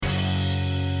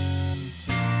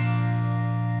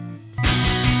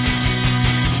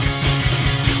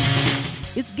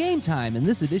It's game time in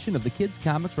this edition of the Kids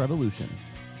Comics Revolution.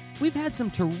 We've had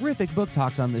some terrific book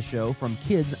talks on this show from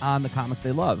kids on the comics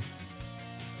they love.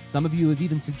 Some of you have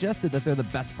even suggested that they're the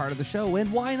best part of the show,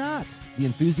 and why not? The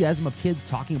enthusiasm of kids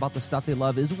talking about the stuff they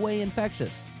love is way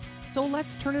infectious. So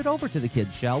let's turn it over to the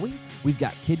kids, shall we? We've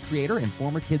got kid creator and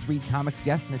former Kids Read Comics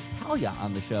guest Natalia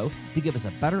on the show to give us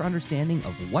a better understanding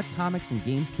of what comics and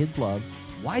games kids love,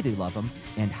 why they love them,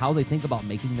 and how they think about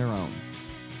making their own.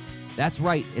 That's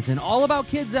right, it's an All About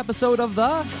Kids episode of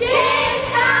the Kids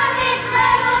Comics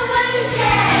Revolution!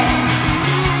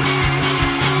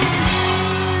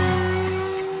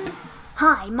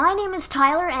 Hi, my name is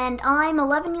Tyler, and I'm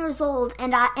 11 years old,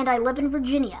 and I live in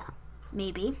Virginia.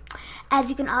 Maybe. As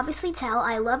you can obviously tell,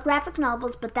 I love graphic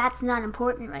novels, but that's not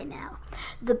important right now.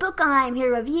 The book I'm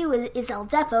here to review is El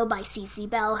Deafo by C.C.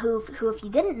 Bell, who, if you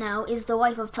didn't know, is the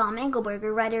wife of Tom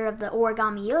Engelberger, writer of the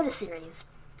Origami Yoda series.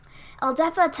 El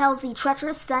Deafo tells the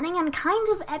treacherous, stunning, and kind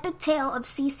of epic tale of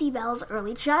C.C. Bell's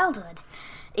early childhood.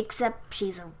 Except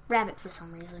she's a rabbit for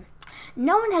some reason.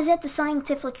 No one has yet to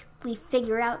scientifically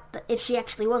figure out if she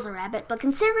actually was a rabbit, but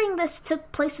considering this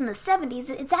took place in the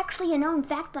 70s, it's actually a known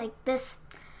fact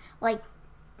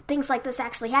things like this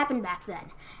actually happened back then.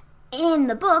 In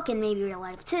the book, and maybe real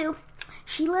life too,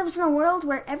 she lives in a world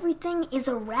where everything is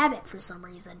a rabbit for some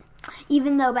reason.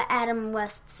 Even though Adam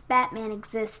West's Batman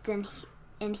exists and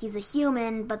he's a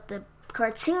human, but the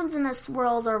cartoons in this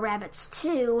world are rabbits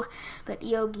too, but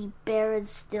Yogi Bear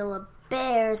is still a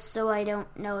bear, so I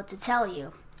don't know what to tell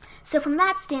you. So from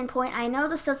that standpoint, I know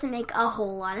this doesn't make a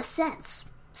whole lot of sense.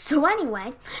 So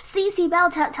anyway, C.C. Bell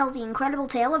tells the incredible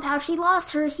tale of how she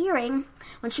lost her hearing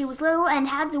when she was little and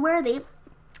had to wear the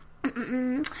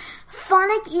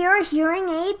phonic ear hearing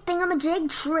aid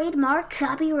thingamajig trademark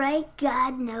copyright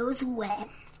God knows when.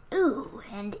 Ooh,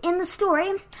 and in the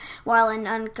story, while in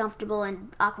uncomfortable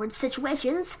and awkward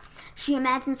situations, she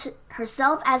imagines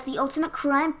herself as the ultimate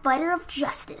crime fighter of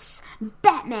justice,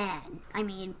 Batman.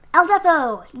 El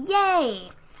Deafo.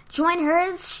 Yay! Join her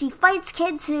as she fights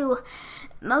kids who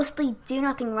mostly do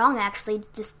nothing wrong, actually.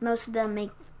 Just most of them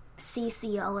make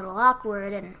Cece a little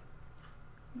awkward, and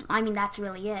that's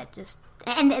really it.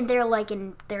 And they're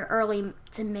in their early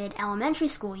to mid elementary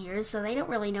school years, so they don't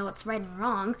really know what's right and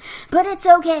wrong. But it's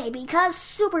okay, because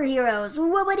superheroes,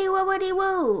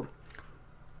 woobity-woobity-woo!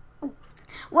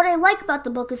 What I like about the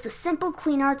book is the simple,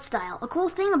 clean art style. A cool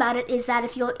thing about it is that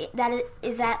if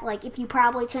you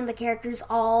probably turn the characters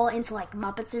all into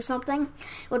Muppets or something,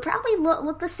 it would probably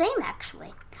look the same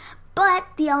actually. But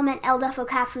the element El Deafo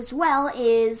captures well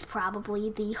is probably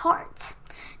the heart.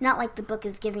 Not like the book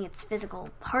is giving its physical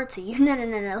heart to you.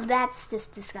 No. That's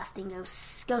just disgusting. Go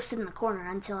sit in the corner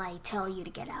until I tell you to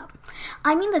get out.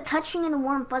 The touching and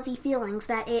warm, fuzzy feelings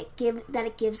that it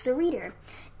gives the reader.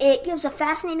 It gives a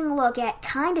fascinating look at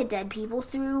kind of dead people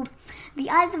through the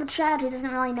eyes of a child who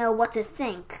doesn't really know what to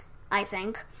think, I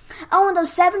think. Oh, and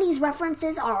those 70s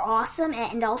references are awesome,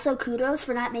 and also kudos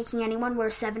for not making anyone wear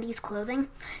 70s clothing,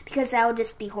 because that would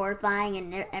just be horrifying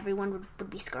and everyone would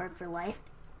be scarred for life.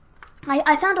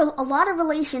 I found a lot of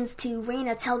relations to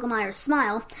Raina Telgemeier's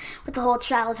Smile with the whole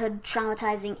childhood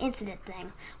traumatizing incident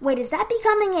thing. Wait, is that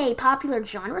becoming a popular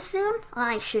genre soon?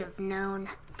 I should have known.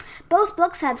 Both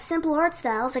books have simple art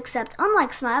styles, except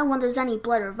unlike Smile, when there's any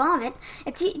blood or vomit,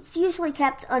 it's usually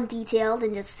kept undetailed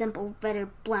and just simple, better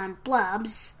blonde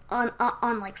blobs,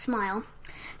 unlike Smile.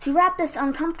 To wrap this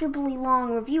uncomfortably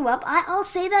long review up, I'll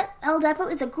say that El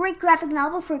Deafo is a great graphic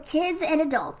novel for kids and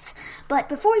adults. But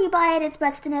before you buy it, it's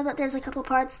best to know that there's a couple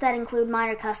parts that include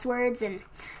minor cuss words and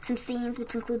some scenes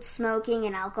which include smoking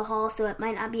and alcohol, so it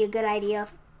might not be a good idea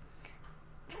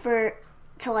to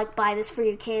buy this for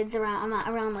your kids around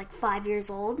 5 years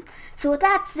old. So with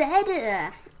that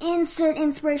said, insert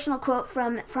inspirational quote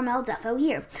from El Deafo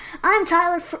here. I'm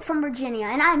Tyler from Virginia,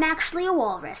 and I'm actually a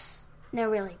walrus. No,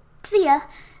 really. See ya.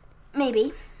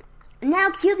 Maybe. Now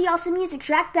cue the awesome music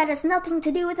track that has nothing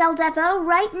to do with El Deafo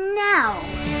right now.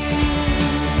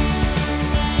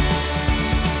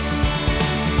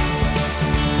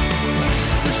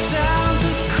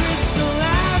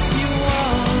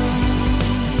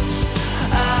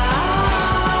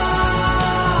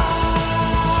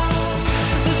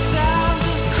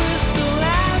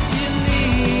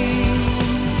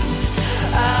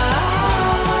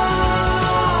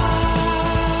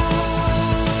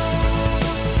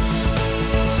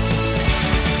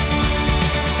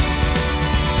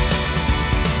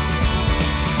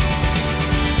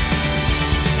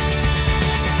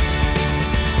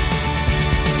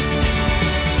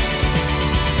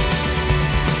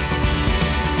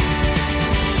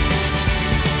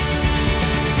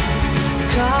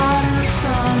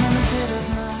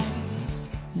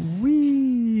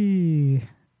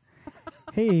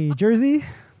 Hey, Jersey.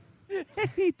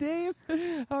 Hey, Dave.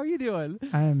 How are you doing?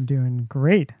 I am doing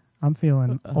great. I'm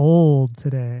feeling old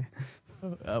today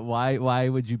Why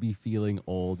would you be feeling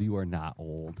old? You are not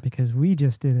old. because we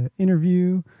just did an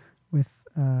interview with,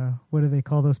 what do they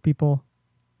call those people?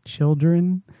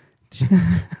 Children?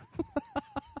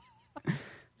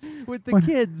 With the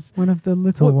kids. One of the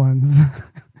little ones.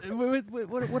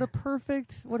 What a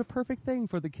perfect thing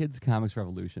for the Kids Comics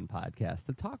Revolution podcast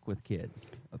to talk with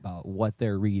kids about what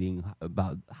they're reading,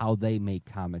 about how they make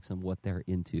comics and what they're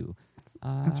into.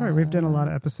 That's right. We've done a lot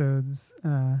of episodes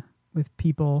with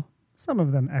people, some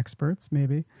of them experts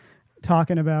maybe,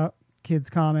 talking about kids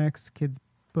comics, kids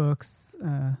books,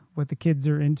 what the kids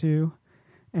are into.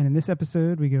 And in this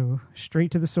episode, we go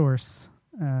straight to the source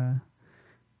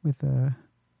with a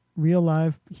real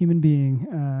live human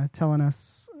being telling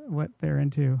us what they're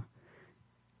into.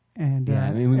 And yeah,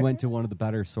 I mean, we went to one of the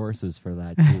better sources for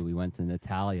that too. We went to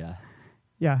Natalia,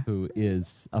 who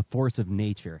is a force of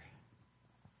nature,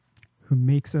 who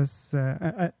makes us.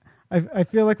 I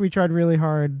feel like we tried really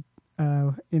hard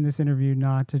in this interview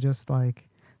not to just like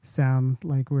sound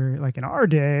like we're like in our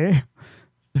day.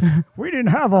 We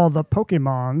didn't have all the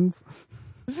Pokemons.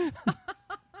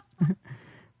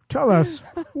 Tell us,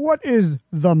 what is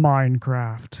the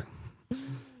Minecraft?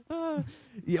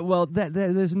 Yeah, well,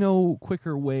 there's no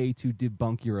quicker way to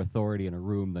debunk your authority in a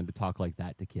room than to talk like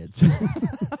that to kids.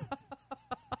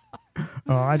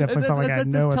 Oh, I definitely felt like I had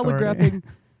no authority.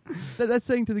 That's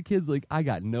saying to the kids, like, I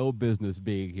got no business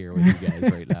being here with you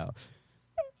guys right now.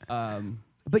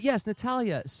 But yes,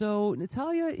 Natalia. So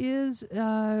Natalia is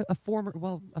a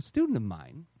student of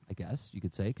mine, I guess you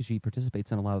could say, because she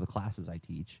participates in a lot of the classes I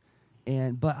teach.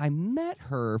 But I met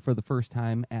her for the first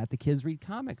time at the Kids Read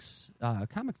Comics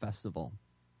comic festival.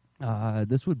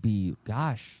 This would be,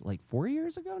 like 4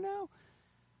 years ago now.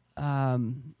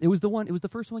 It was the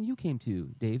first one you came to,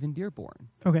 Dave, in Dearborn.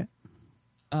 Okay.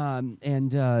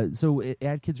 So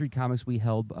at Kids Read Comics, we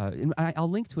held. And I'll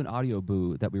link to an audio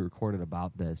boo that we recorded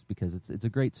about this because it's a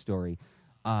great story.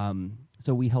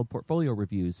 So we held portfolio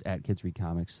reviews at Kids Read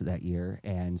Comics that year,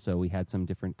 and so we had some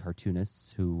different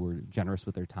cartoonists who were generous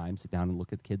with their time sit down and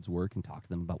look at kids' work and talk to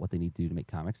them about what they need to do to make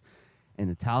comics. And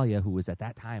Natalia, who was at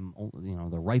that time,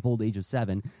 the ripe old age of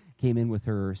 7, came in with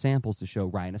her samples to show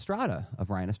Ryan Estrada of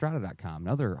RyanEstrada.com,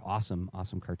 another awesome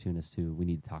cartoonist who we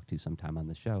need to talk to sometime on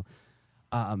the show.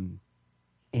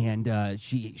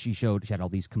 She had all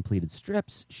these completed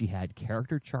strips. She had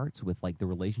character charts with like the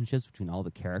relationships between all the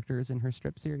characters in her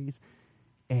strip series.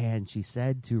 And she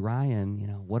said to Ryan,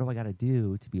 what do I got to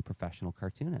do to be a professional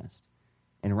cartoonist?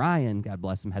 And Ryan, God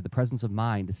bless him, had the presence of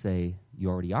mind to say, you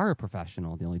already are a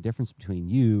professional. The only difference between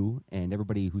you and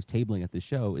everybody who's tabling at this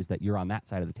show is that you're on that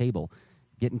side of the table.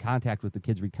 Get in contact with the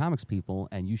Kids Read Comics people,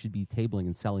 and you should be tabling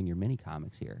and selling your mini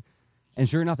comics here. And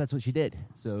sure enough, that's what she did.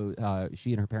 So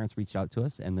she and her parents reached out to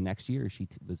us, and the next year she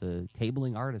was a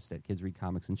tabling artist at Kids Read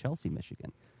Comics in Chelsea,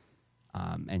 Michigan.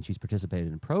 And she's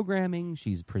participated in programming.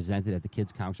 She's presented at the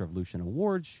Kids Comics Revolution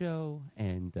Awards show,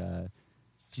 and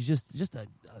she's just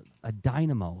a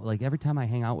dynamo. Like every time I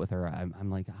hang out with her, I'm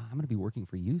like, I'm going to be working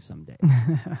for you someday.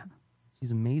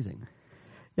 She's amazing.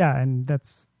 Yeah, and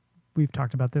we've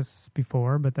talked about this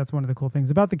before, but that's one of the cool things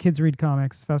about the Kids Read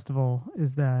Comics Festival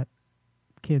is that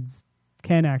kids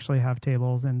can actually have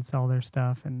tables and sell their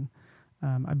stuff. And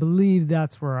I believe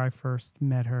that's where I first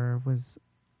met her, was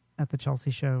at the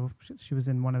Chelsea show. She was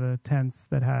in one of the tents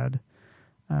that had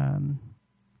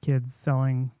kids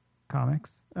selling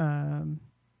comics. And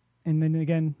then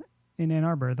again in Ann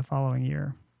Arbor the following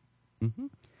year. Mm-hmm.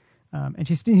 And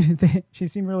she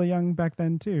seemed really young back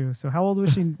then too. So how old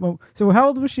was she? How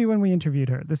old was she when we interviewed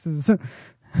her? This is...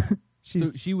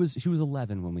 So she was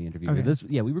 11 when we interviewed her.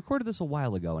 We recorded this a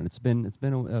while ago, and it's been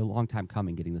a long time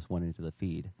coming getting this one into the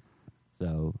feed.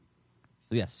 So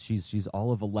yes, she's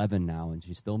all of 11 now, and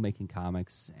she's still making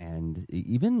comics and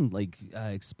even like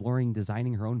exploring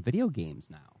designing her own video games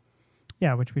now.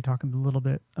 Yeah, which we talk a little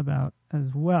bit about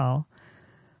as well.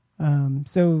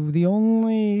 So the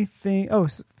only thing,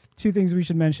 two things we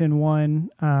should mention.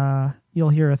 One, you'll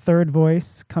hear a third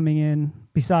voice coming in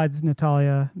besides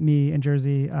Natalia, me, and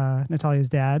Jersey. Natalia's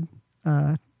dad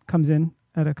comes in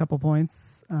at a couple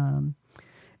points. And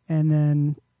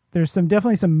then there's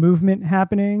definitely some movement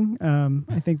happening.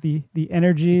 I think the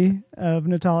energy of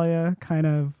Natalia kind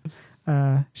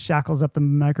of shackles up the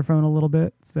microphone a little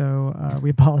bit. So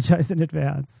we apologize in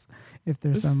advance if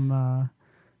there's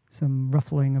some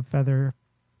ruffling of feather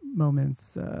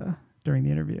moments during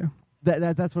the interview.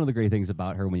 That's one of the great things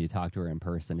about her when you talk to her in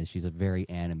person is she's a very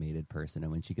animated person,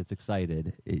 and when she gets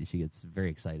excited, she gets very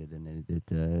excited, and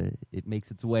it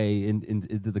makes its way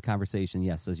into the conversation.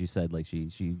 Yes, as you said, like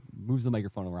she moves the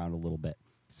microphone around a little bit.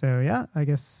 So yeah, I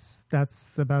guess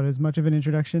that's about as much of an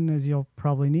introduction as you'll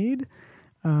probably need.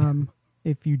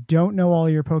 If you don't know all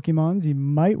your Pokemons, you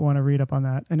might want to read up on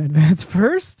that in advance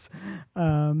first.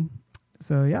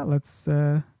 So yeah, let's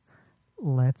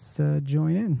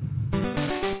join in.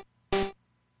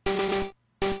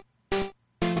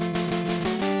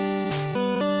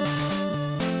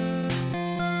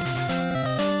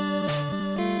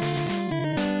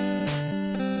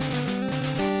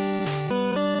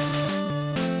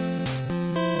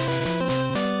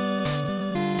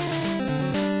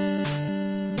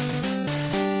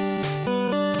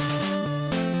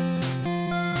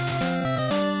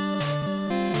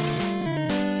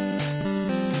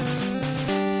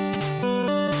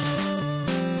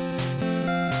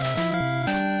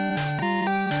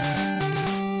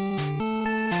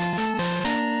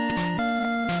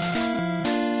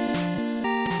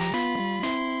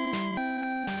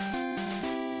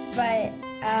 But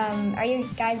are you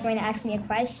guys going to ask me a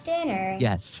question, or?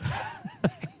 Yes.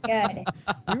 Good.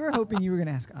 We were hoping you were going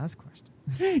to ask us questions.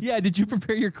 Yeah, did you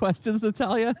prepare your questions,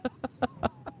 Natalia?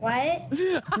 What?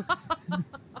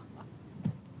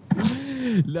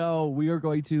 No, we are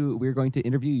going to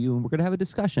interview you, and we're going to have a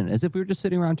discussion as if we were just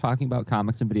sitting around talking about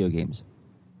comics and video games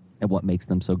and what makes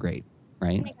them so great,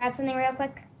 right? Can I grab something real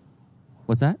quick?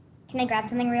 What's that? Can I grab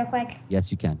something real quick?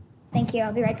 Yes, you can. Thank you.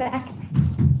 I'll be right back.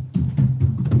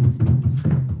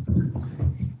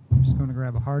 I'm just going to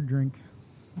grab a hard drink.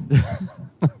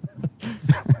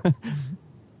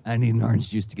 I need an orange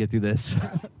juice to get through this.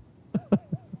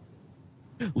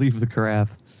 Leave the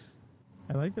carafe.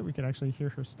 I like that we could actually hear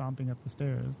her stomping up the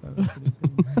stairs. That was pretty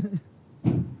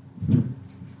cool.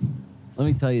 Let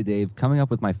me tell you, Dave, coming up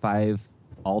with my 5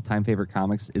 all-time favorite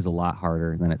comics is a lot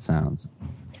harder than it sounds.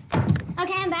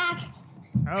 Okay, I'm back.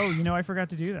 Oh, I forgot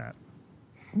to do that.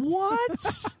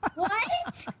 What?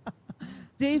 What?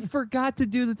 Dave forgot to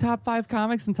do the top 5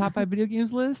 comics and top 5 video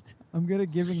games list? I'm good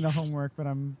at giving the homework, but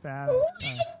I'm bad.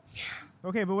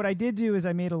 Okay, but what I did do is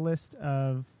I made a list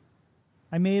of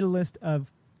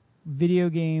video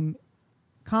game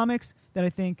comics that I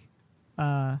think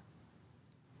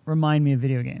remind me of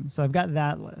video games. So I've got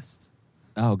that list.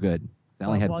 Oh, good. I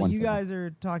only had While one you thing. guys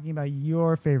are talking about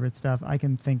your favorite stuff, I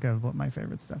can think of what my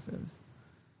favorite stuff is.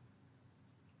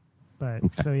 But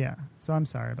Okay. So I'm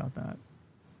sorry about that.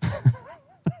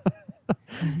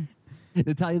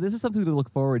 Natalia, this is something to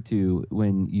look forward to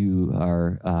when you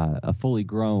are a fully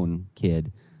grown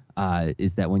kid,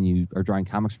 is that when you are drawing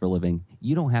comics for a living,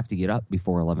 you don't have to get up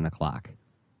before 11 o'clock.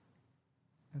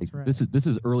 That's right. This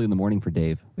is early in the morning for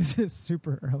Dave. This is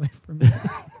super early for me.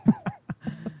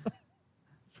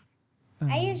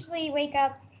 I usually wake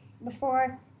up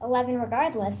before 11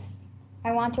 regardless.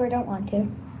 I want to or don't want to.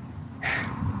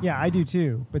 Yeah, I do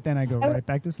too, but then I go right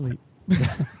back to sleep.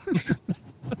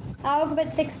 I woke up at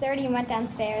 6:30 and went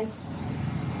downstairs.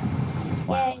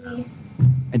 Wow. Yay.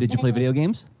 And did you play video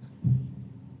games?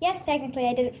 Yes, technically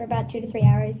I did it for about 2 to 3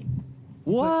 hours.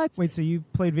 What? Wait, so you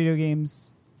played video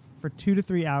games for 2 to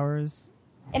 3 hours?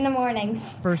 In the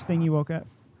mornings. First thing you woke up?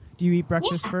 Do you eat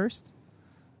breakfast Yeah. first?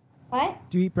 What?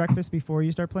 Do you eat breakfast before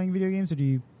you start playing video games, or do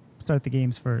you start the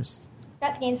games first?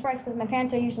 Got the games first because my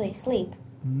parents are usually asleep.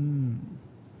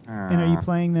 And are you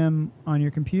playing them on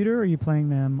your computer, or are you playing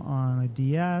them on a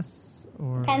DS?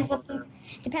 Or Depends what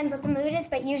the mood is,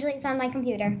 but usually it's on my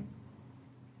computer.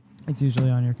 It's usually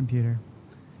on your computer.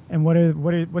 And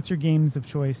what's your games of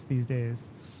choice these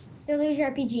days? Deluge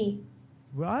RPG.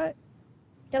 What?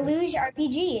 Deluge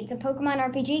RPG. It's a Pokemon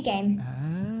RPG game.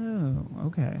 Oh,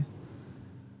 okay.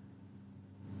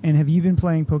 And have you been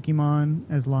playing Pokemon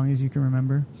as long as you can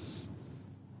remember?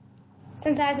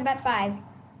 Since I was about 5.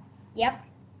 Yep.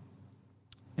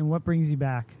 And what brings you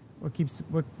back? What keeps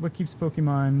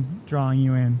Pokemon drawing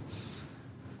you in?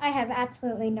 I have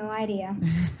absolutely no idea.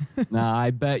 Nah, I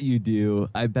bet you do.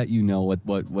 I bet you know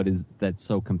what is that's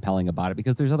so compelling about it,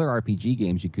 because there's other RPG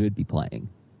games you could be playing.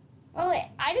 Well,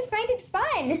 I just find it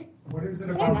fun. What is it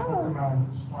I about don't know. Pokemon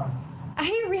that's fun?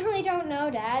 I really don't know,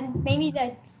 Dad. Maybe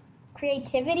the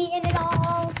creativity in it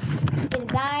all, the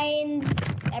designs,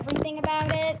 everything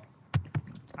about it.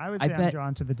 I would I say I'm bet-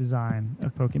 drawn to the design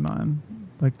of Pokemon.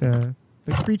 Like the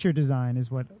creature design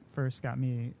is what first got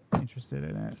me interested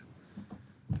in it.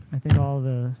 I think all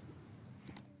the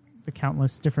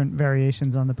countless different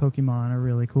variations on the Pokemon are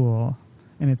really cool,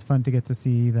 and it's fun to get to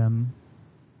see them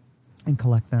and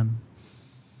collect them.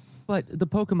 But the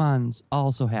Pokemons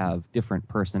also have different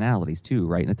personalities too,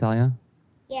 right, Natalia?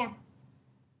 Yeah.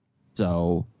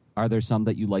 So are there some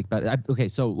that you like better? Okay,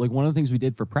 so like one of the things we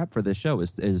did for prep for this show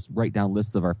is write down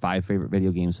lists of our 5 favorite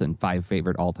video games and 5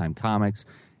 favorite all-time comics.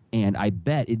 And I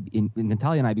bet in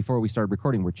Natalia and I, before we started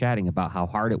recording, we're chatting about how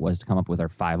hard it was to come up with our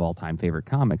 5 all-time favorite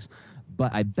comics.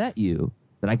 But I bet you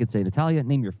that I could say, Natalia,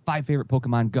 name your 5 favorite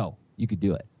Pokemon. Go. You could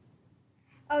do it.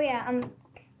 Oh, yeah.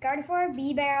 Gardevoir,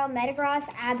 Beedrill, Metagross,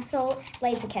 Absol,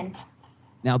 Blaziken.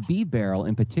 Now, Beedrill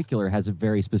in particular has a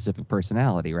very specific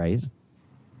personality, right?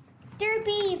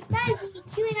 Derpy, fuzzy,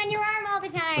 chewing on your arm all the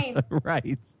time.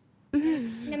 Right.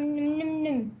 Num, num, num,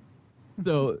 num.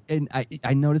 So, and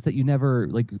I noticed that you never,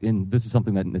 like, and this is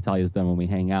something that Natalia's done when we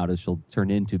hang out, is she'll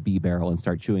turn into Beedrill and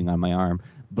start chewing on my arm.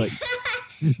 But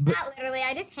Not literally.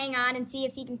 I just hang on and see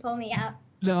if he can pull me out.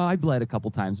 no, I bled a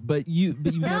couple times. But you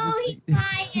No, never. he's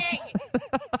lying.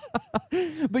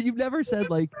 But you've never said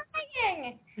like.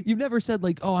 Lying. You've never said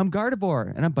like, oh, I'm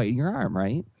Gardevoir and I'm biting your arm,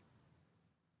 right?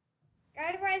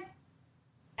 Gardevoir's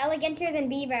eleganter than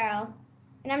Beedrill,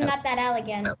 and I'm not that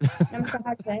elegant. I'm so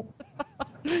hard to.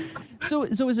 So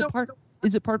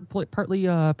is it partly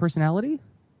personality?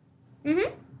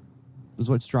 Mm-hmm. Is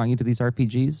what's drawing you to these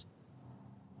RPGs?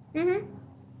 Mm-hmm.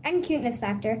 And cuteness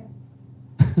factor.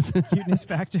 Cuteness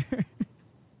factor.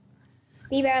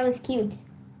 Beedrill is cute.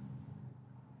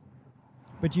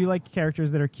 But you like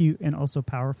characters that are cute and also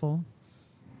powerful?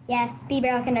 Yes,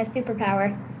 Beedrill can have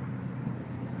superpower.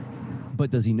 But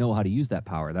does he know how to use that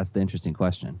power? That's the interesting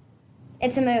question.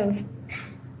 It's a move.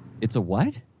 It's a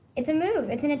what? It's a move.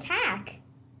 It's an attack.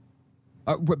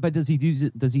 But does he use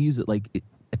it? Does he use it like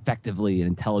effectively and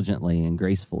intelligently and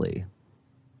gracefully,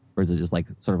 or is it just like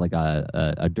sort of like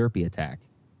a derpy attack?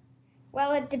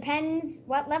 Well, it depends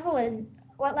what level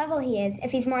he is.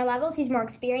 If he's more levels, he's more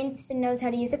experienced and knows how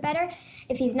to use it better.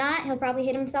 If he's not, he'll probably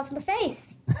hit himself in the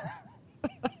face.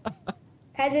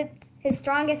 Because it's his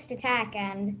strongest attack,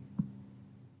 and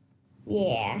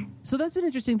yeah. So that's an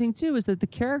interesting thing too, is that the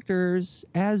characters,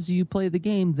 as you play the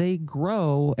game, they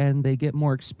grow and they get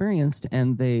more experienced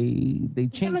and they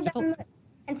change.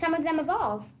 Some of them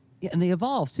evolve. Yeah, and they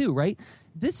evolve too, right?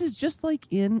 This is just like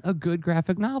in a good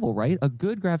graphic novel, right? A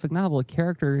good graphic novel, a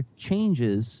character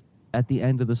changes at the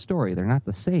end of the story. They're not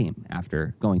the same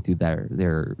after going through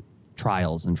their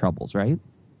trials and troubles, right?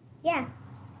 Yeah.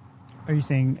 Are you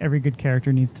saying every good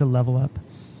character needs to level up?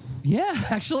 Yeah,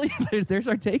 actually, there's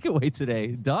our takeaway today.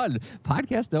 Done.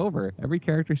 Podcast over. Every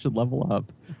character should level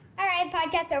up. All right,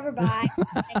 podcast over. Bye.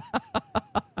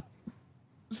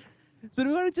 So do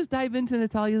we want to just dive into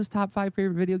Natalia's top 5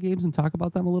 favorite video games and talk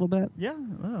about them a little bit? Yeah,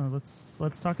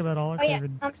 let's talk about all our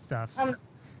favorite stuff.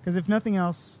 Because if nothing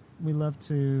else, we love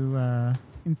to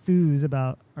enthuse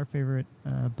about our favorite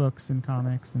books and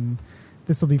comics, and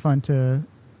this will be fun to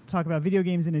talk about video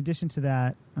games in addition to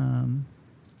that, and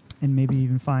maybe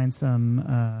even find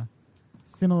some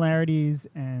similarities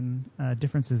and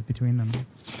differences between them.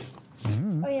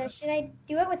 Oh yeah, should I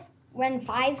do it with when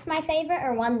 5's my favorite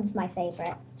or 1's my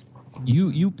favorite?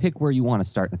 You pick where you want to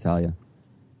start, Natalia.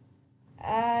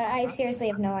 I seriously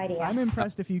have no idea. I'm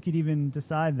impressed if you could even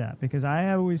decide that, because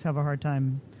I always have a hard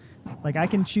time. Like, I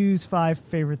can choose 5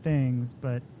 favorite things,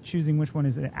 but choosing which one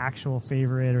is the actual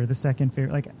favorite or the second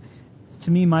favorite, like, to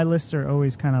me, my lists are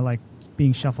always kind of like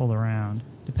being shuffled around,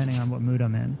 depending on what mood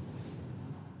I'm in.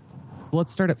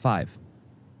 Let's start at 5.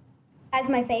 As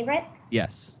my favorite?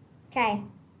 Yes. Okay.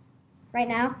 Right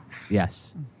now?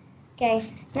 Yes. Okay.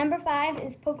 Number 5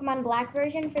 is Pokemon Black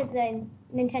version for the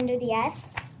Nintendo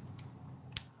DS.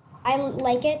 I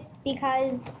like it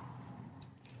because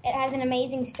it has an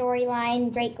amazing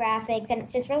storyline, great graphics, and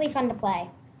it's just really fun to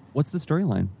play. What's the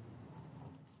storyline?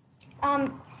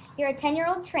 You're a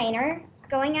 10-year-old trainer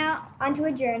going out onto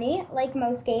a journey, like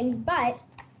most games, but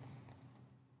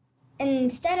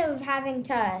instead of having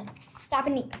to stop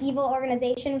an evil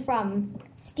organization from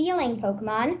stealing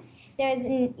Pokemon, there's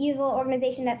an evil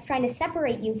organization that's trying to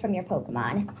separate you from your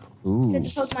Pokemon. Ooh. So the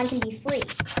Pokemon can be free.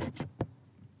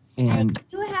 And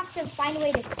you have to find a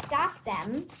way to stop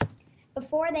them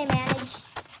before they manage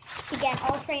to get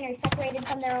all trainers separated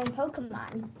from their own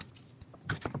Pokemon.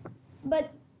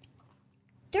 But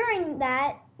during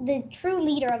that, the true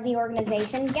leader of the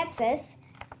organization, Ghetsis,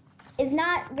 is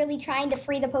not really trying to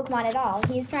free the Pokemon at all.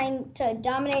 He's trying to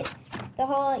dominate the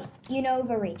whole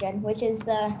Unova region, which is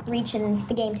the region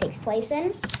the game takes place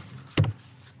in.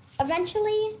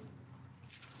 Eventually,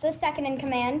 the second in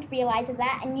command realizes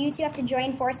that, and you two have to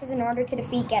join forces in order to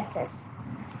defeat Ghetsis.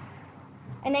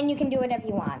 And then you can do whatever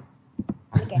you want.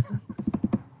 Again.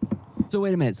 so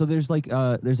wait a minute. So there's like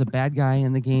there's a bad guy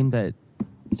in the game that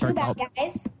Two bad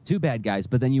guys. 2 bad guys,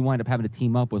 but then you wind up having to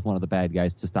team up with one of the bad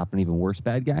guys to stop an even worse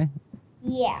bad guy.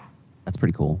 Yeah. That's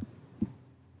pretty cool.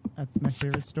 That's my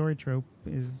favorite story trope: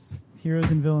 is heroes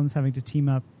and villains having to team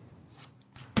up,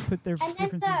 put their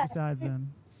differences beside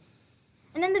them.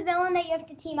 And then the villain that you have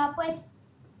to team up with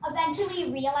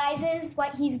eventually realizes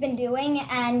what he's been doing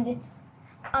and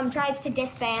tries to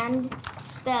disband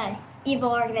the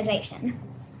evil organization.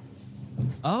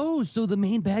 Oh, so the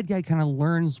main bad guy kind of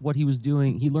learns what he was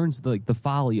doing. He learns the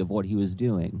folly of what he was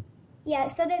doing. Yeah,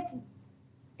 so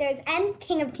there's N,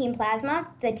 King of Team Plasma,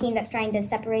 the team that's trying to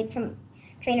separate from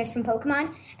trainers from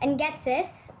Pokemon, and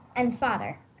Getsis, N's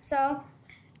father. So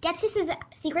Getsis is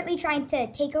secretly trying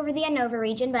to take over the Unova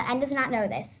region, but N does not know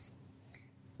this.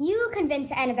 You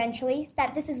convince N eventually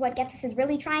that this is what Getsis is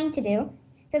really trying to do,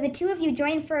 so the two of you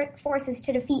join forces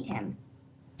to defeat him.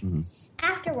 Mm-hmm.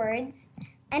 Afterwards,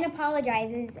 N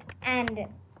apologizes and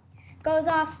goes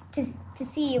off to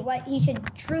see what he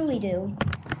should truly do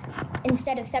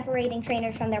instead of separating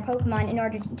trainers from their Pokemon in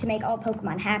order to make all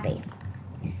Pokemon happy.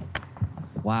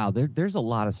 Wow, there's a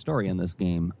lot of story in this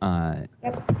game.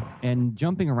 Yep. And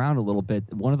jumping around a little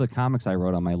bit, one of the comics I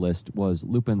wrote on my list was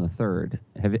Lupin the Third.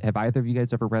 Have either of you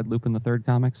guys ever read Lupin the Third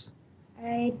comics?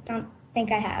 I don't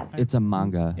think I have. It's a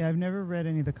manga. Yeah, I've never read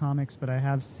any of the comics, but I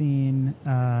have seen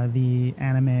the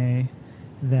anime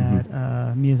that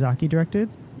Miyazaki directed.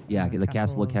 Yeah, the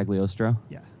Castle of Cagliostro.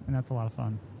 Yeah, and that's a lot of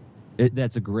fun.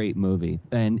 That's a great movie,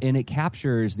 and it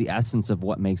captures the essence of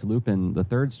what makes Lupin the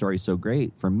Third story so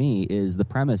great for me. Is the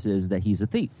premise is that he's a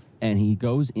thief, and he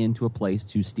goes into a place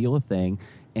to steal a thing,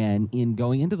 and in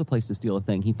going into the place to steal a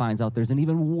thing, he finds out there's an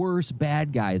even worse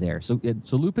bad guy there. So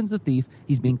Lupin's the thief.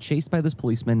 He's being chased by this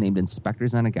policeman named Inspector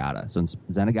Zenigata. So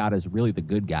Zenigata is really the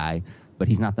good guy, but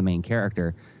he's not the main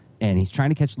character. And he's trying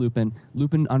to catch Lupin.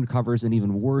 Lupin uncovers an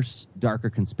even worse,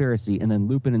 darker conspiracy, and then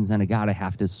Lupin and Zenigata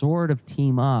have to sort of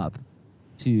team up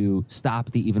to stop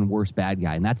the even worse bad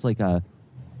guy. And that's like what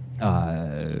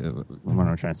am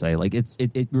I trying to say? Like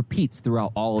it repeats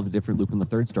throughout all of the different Lupin the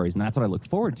Third stories, and that's what I look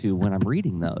forward to when I'm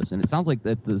reading those. And it sounds like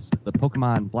that the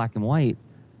Pokemon Black and White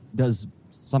does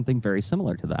something very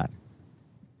similar to that.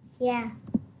 Yeah.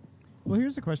 Well,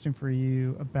 here's a question for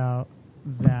you about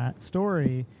that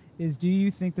story. Do you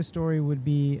think the story would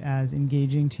be as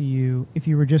engaging to you if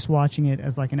you were just watching it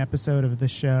as like an episode of the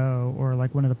show or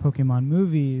like one of the Pokemon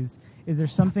movies? Is there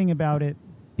something about it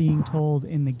being told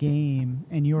in the game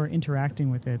and you're interacting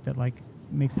with it that like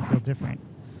makes it feel different?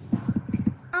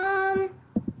 I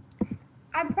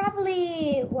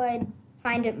probably would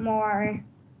find it more,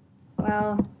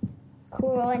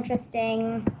 cool,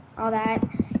 interesting, all that,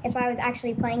 if I was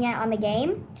actually playing it on the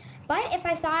game. But if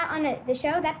I saw it on the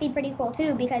show, that'd be pretty cool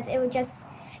too, because it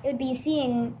would be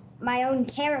seeing my own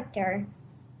character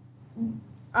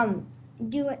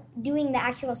doing the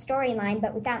actual storyline,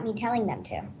 but without me telling them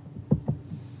to.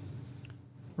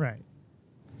 Right.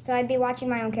 So I'd be watching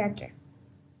my own character.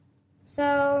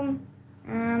 So,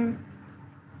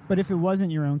 But if it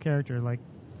wasn't your own character, like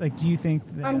do you think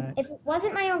that... if it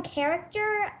wasn't my own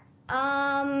character,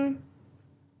 I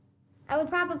would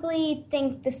probably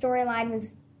think the storyline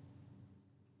was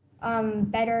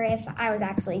better if I was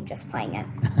actually just playing it.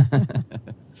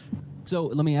 So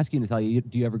let me ask you, Natalia,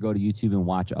 do you ever go to YouTube and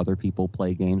watch other people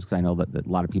play games? Because I know that a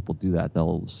lot of people do that.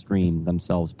 They'll stream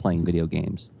themselves playing video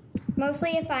games.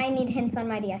 Mostly if I need hints on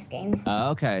my DS games.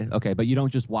 Okay. But you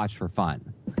don't just watch for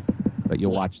fun, but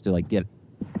you'll watch to like get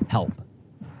help.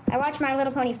 I watch My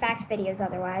Little Pony fact videos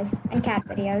otherwise, and cat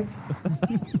videos.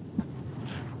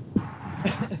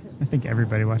 I think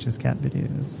everybody watches cat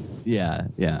videos.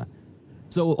 Yeah.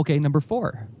 So, okay, number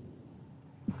 4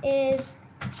 is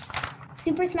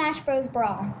Super Smash Bros.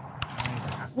 Brawl.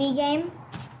 Wii game.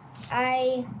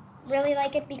 I really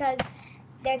like it because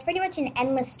there's pretty much an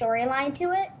endless storyline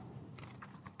to it.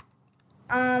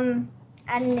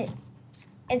 And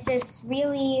it's just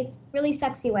really, really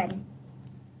sucks you in.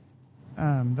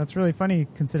 That's really funny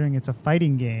considering it's a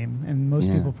fighting game, and most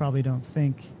people probably don't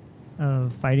think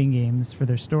of fighting games for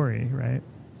their story, right?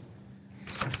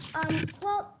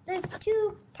 Well, there's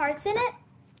 2 parts in it.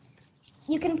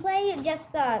 You can play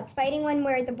just the fighting one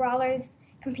where the brawlers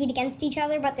compete against each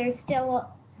other, but there still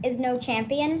is no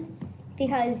champion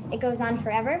because it goes on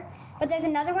forever. But there's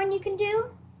another one you can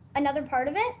do, another part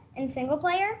of it in single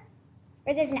player,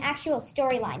 where there's an actual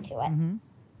storyline to it. Mm-hmm.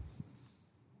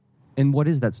 And what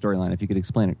is that storyline, if you could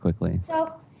explain it quickly?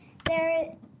 So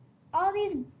all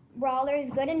these brawlers,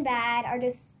 good and bad, are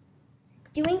just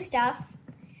doing stuff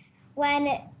when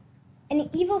an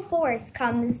evil force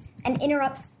comes and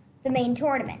interrupts the main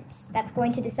tournament that's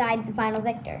going to decide the final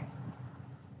victor.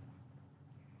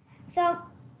 So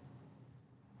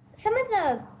some of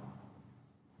the,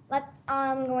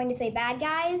 I'm going to say bad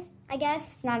guys, I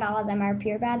guess, not all of them are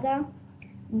pure bad though,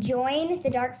 join the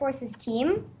Dark Forces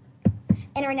team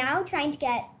and are now trying to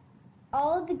get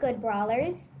all of the good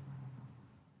brawlers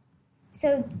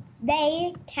so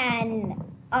they can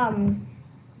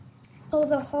pull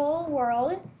the whole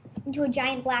world into a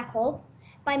giant black hole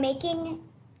by making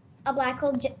a black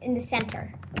hole in the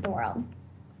center of the world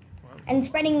and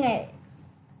spreading a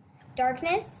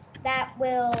darkness that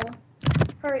will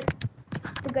hurt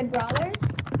the good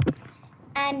brawlers.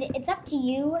 And it's up to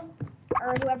you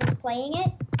or whoever's playing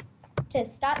it to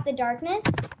stop the darkness.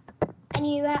 And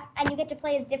you get to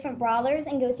play as different brawlers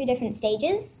and go through different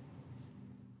stages.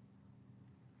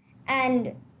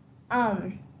 And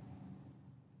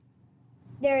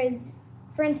there's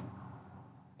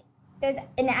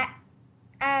an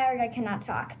I cannot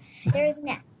talk.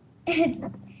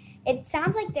 It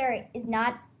sounds like there is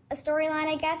not a storyline,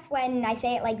 I guess, when I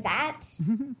say it like that.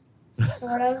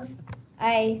 Sort of.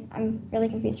 I'm really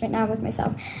confused right now with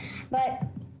myself. But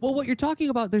well, what you're talking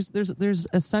about, there's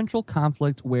a central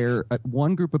conflict where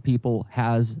one group of people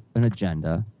has an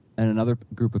agenda and another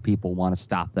group of people want to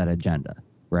stop that agenda,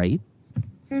 right?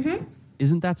 Mm-hmm.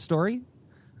 Isn't that story?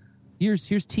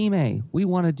 Here's Team A. We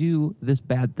want to do this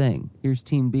bad thing. Here's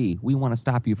Team B. We want to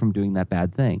stop you from doing that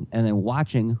bad thing. And then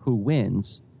watching who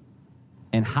wins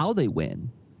and how they win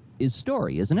is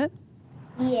story, isn't it?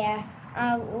 Yeah.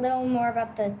 A little more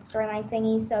about the storyline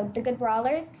thingy. So the good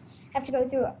brawlers have to go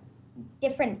through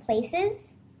different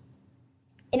places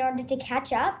in order to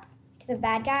catch up to the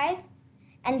bad guys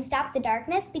and stop the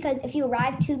darkness, because if you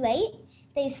arrive too late,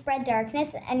 they spread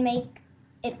darkness and make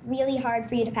it really hard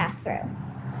for you to pass through.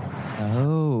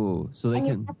 Oh, so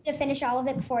you have to finish all of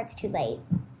it before it's too late.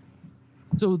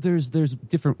 So there's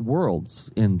different worlds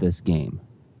in this game.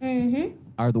 Mm-hmm.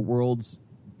 Are the worlds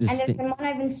distinct? And there's been one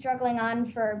I've been struggling on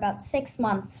for about 6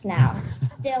 months now.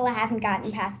 Still, I haven't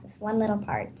gotten past this one little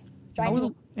part.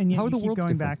 And how are the keep worlds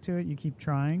going different? back to it. You keep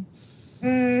trying.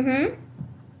 Mm-hmm.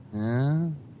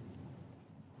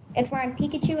 It's where I'm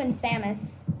Pikachu and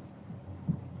Samus.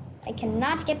 I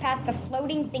cannot get past the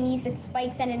floating thingies with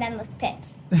spikes and an endless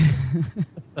pit.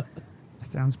 That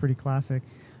sounds pretty classic.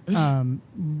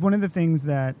 One of the things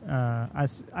that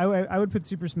I would put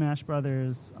Super Smash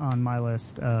Brothers on my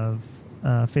list of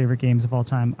favorite games of all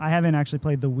time. I haven't actually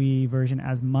played the Wii version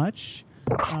as much.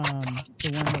 The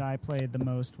one that I played the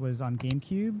most was on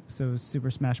GameCube, so it was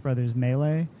Super Smash Brothers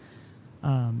Melee.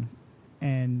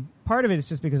 And part of it is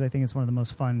just because I think it's one of the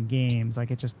most fun games.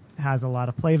 Like, it just has a lot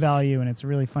of play value, and it's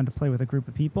really fun to play with a group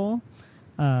of people.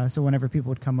 So whenever people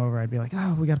would come over, I'd be like,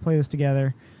 oh, we got to play this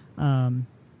together.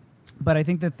 But I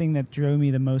think the thing that drove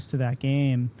me the most to that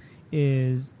game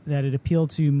is that it appealed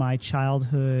to my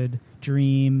childhood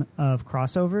dream of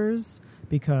crossovers,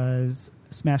 because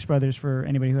Smash Brothers, for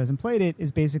anybody who hasn't played it,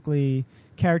 is basically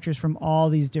characters from all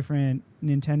these different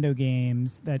Nintendo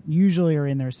games that usually are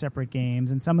in their separate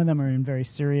games, and some of them are in very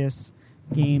serious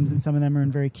games, and some of them are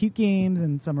in very cute games,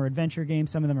 and some are adventure games,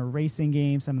 some of them are racing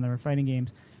games, some of them are fighting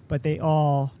games, but they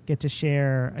all get to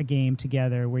share a game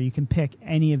together where you can pick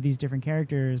any of these different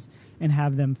characters and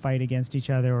have them fight against each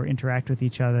other or interact with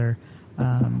each other,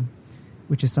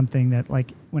 which is something that,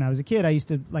 like, when I was a kid, I used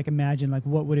to imagine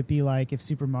what would it be like if the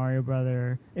Super Mario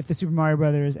Brothers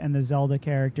and the Zelda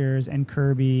characters and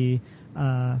Kirby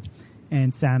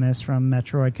and Samus from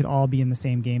Metroid could all be in the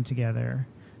same game together.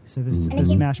 So the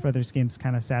Smash Brothers games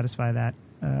kind of satisfy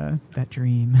that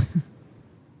dream.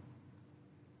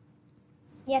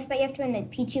 Yes, but you have to admit,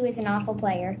 Pichu is an awful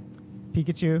player.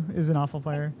 Pikachu is an awful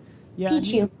player? Yeah.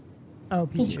 Pichu.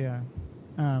 Pichu, yeah.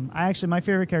 My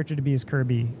favorite character to be is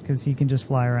Kirby, because he can just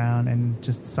fly around and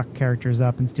just suck characters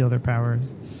up and steal their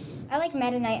powers. I like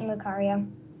Meta Knight and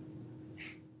Lucario.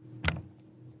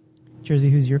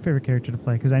 Jersey, who's your favorite character to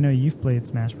play? Because I know you've played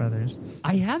Smash Brothers.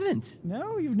 I haven't.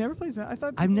 No, you've never played Smash.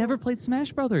 I've never played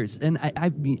Smash Brothers, and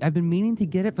I've been meaning to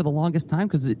get it for the longest time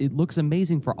because it looks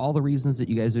amazing for all the reasons that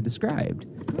you guys have described.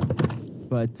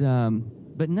 But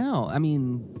no, I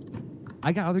mean,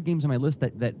 I got other games on my list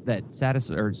that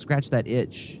satisfy or scratch that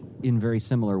itch in very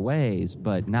similar ways,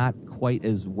 but not quite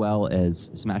as well as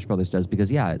Smash Brothers does.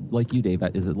 Because yeah, like you, Dave,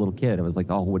 as a little kid, I was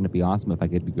like, oh, wouldn't it be awesome if I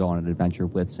could go on an adventure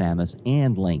with Samus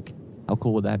and Link? How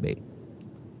cool would that be?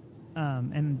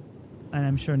 And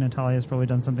I'm sure Natalia's probably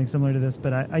done something similar to this,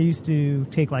 but I used to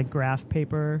take graph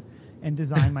paper and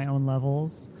design my own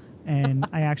levels. And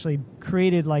I actually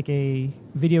created a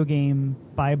video game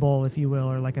Bible, if you will,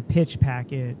 or a pitch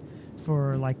packet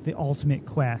for the ultimate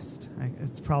quest.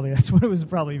 That's what it was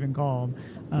probably even called,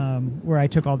 where I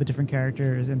took all the different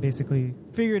characters and basically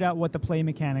figured out what the play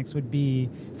mechanics would be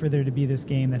for there to be this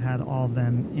game that had all of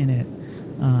them in it.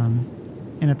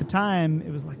 And at the time, it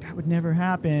was that would never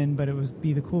happen, but it would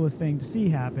be the coolest thing to see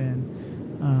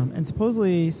happen. And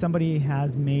supposedly somebody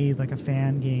has made like a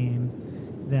fan game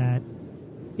that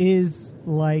is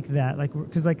like that, like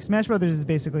because like Smash Brothers is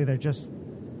basically they're just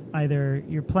either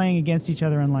you're playing against each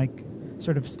other on like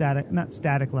sort of not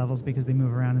static levels because they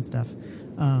move around and stuff,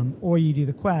 or you do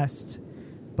the quest,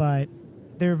 but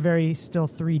they're very still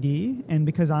 3D. And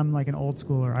because I'm like an old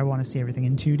schooler, I want to see everything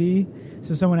in 2D.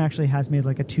 So someone actually has made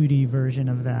like a 2D version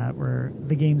of that where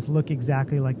the games look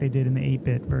exactly like they did in the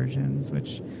 8-bit versions,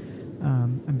 which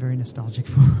I'm very nostalgic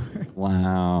for.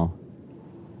 Wow.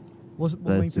 We'll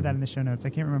link to that in the show notes. I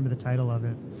can't remember the title of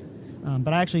it.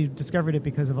 But I actually discovered it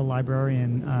because of a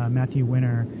librarian, Matthew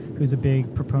Winter, who's a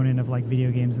big proponent of like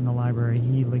video games in the library.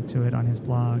 He linked to it on his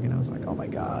blog, and I was like, oh my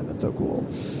God, that's so cool.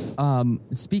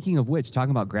 Speaking of which,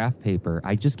 talking about graph paper,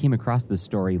 I just came across this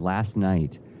story last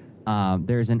night.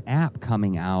 There's an app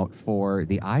coming out for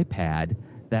the iPad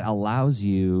that allows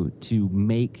you to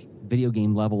make video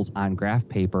game levels on graph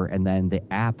paper, and then the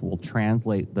app will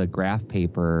translate the graph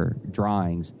paper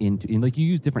drawings into, and like you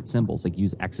use different symbols, like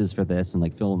use X's for this and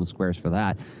like fill in the squares for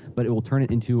that, but it will turn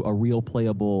it into a real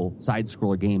playable side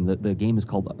scroller game. The game is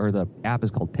called, or the app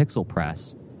is called Pixel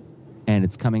Press, and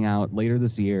it's coming out later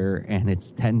this year, and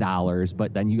it's $10,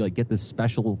 but then you like get this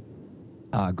special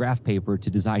graph paper to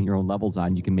design your own levels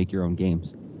on. You can make your own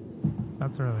games.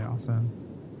 That's really awesome.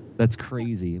 That's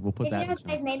crazy. We'll put Did that you know in the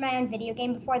show. I've made my own video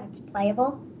game before that's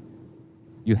playable?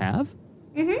 You have?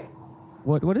 Mm-hmm.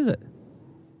 What is it?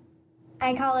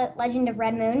 I call it Legend of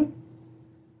Red Moon.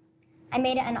 I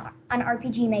made it on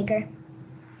RPG Maker.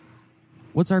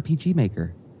 What's RPG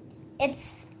Maker?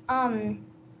 It's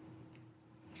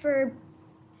for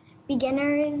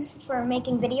beginners for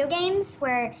making video games,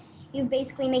 where you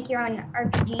basically make your own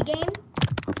RPG game,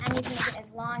 and you can make it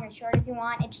as long or short as you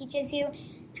want. It teaches you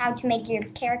how to make your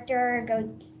character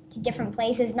go to different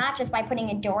places, not just by putting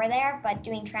a door there, but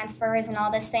doing transfers and all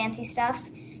this fancy stuff,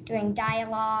 doing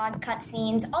dialogue,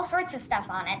 cutscenes, all sorts of stuff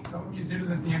on it. Oh, you did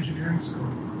it at the engineering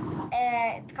school.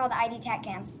 It's called ID Tech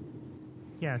Camps.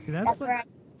 Yeah, see, That's where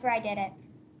I did it.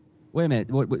 Wait a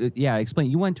minute. Yeah,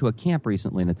 explain. You went to a camp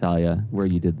recently, Natalia, where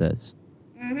you did this.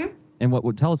 Mm-hmm. And what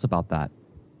would tell us about that?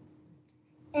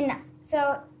 And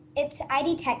so it's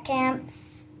ID Tech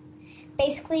Camps.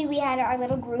 Basically, we had our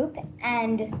little group,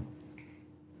 and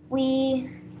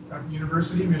It's at the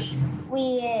University of Michigan.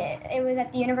 it was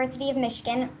at the University of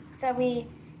Michigan. So we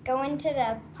go into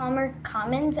the Palmer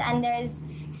Commons, and there's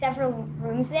several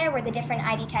rooms there where the different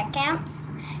ID Tech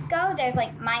Camps go. There's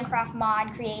like Minecraft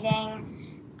mod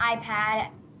creating, iPad,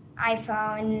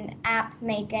 iPhone, app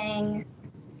making,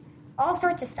 all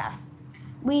sorts of stuff.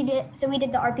 We did the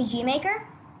RPG Maker.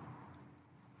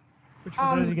 Which,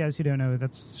 for those of you guys who don't know,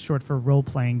 that's short for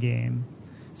role-playing game.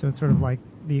 So it's sort of like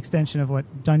the extension of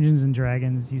what Dungeons and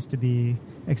Dragons used to be,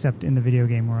 except in the video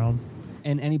game world.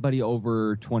 And anybody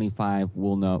over 25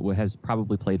 has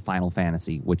probably played Final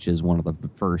Fantasy, which is one of the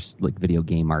first like video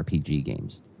game RPG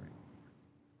games.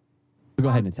 Go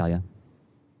ahead, Natalia.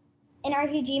 In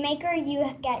RPG Maker, you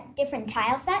get different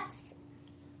tile sets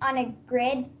on a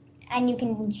grid, and you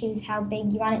can choose how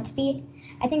big you want it to be.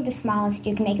 I think the smallest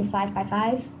you can make is 5 by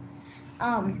 5.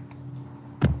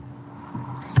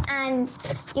 And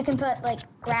you can put like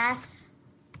grass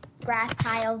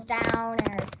tiles down,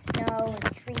 or snow, or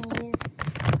trees,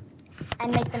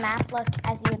 and make the map look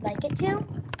as you would like it to.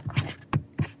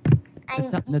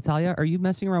 And Natalia, are you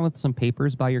messing around with some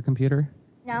papers by your computer?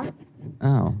 no,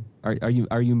 Oh,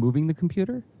 are you moving the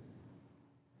computer?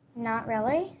 not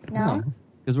really. No.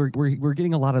 Because we're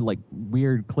getting a lot of like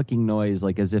weird clicking noise,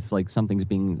 like as if like something's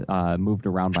being moved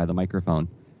around by the microphone.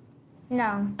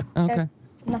 No. Okay. There's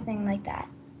nothing like that.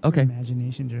 Okay.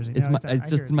 Imagination jersey. It's No, it's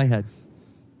just in my head.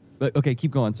 But okay,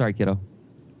 keep going. Sorry, kiddo.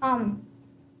 And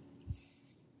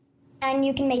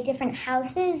you can make different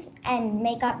houses and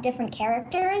make up different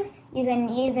characters. You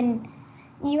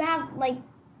have like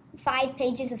 5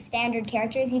 pages of standard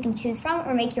characters you can choose from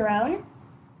or make your own.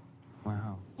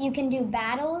 Wow. You can do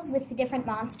battles with the different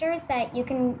monsters that you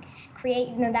can create,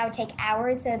 even though that would take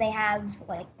hours, so they have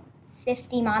like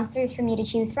 50 monsters for me to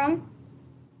choose from.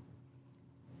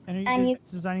 And And you're you-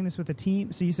 designing this with a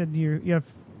team? So you said you have,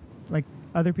 like,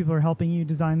 other people are helping you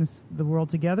design the world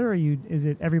together, or is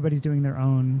it everybody's doing their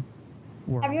own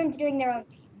world? Everyone's doing their own.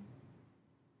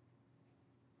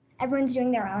 Everyone's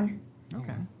doing their own.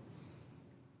 Okay.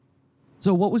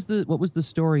 So what was the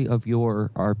story of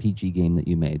your RPG game that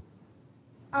you made?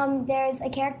 There's a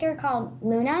character called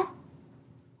Luna,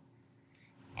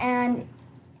 and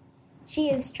she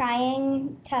is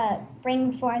trying to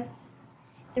bring forth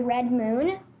the red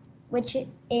moon, which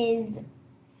is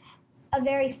a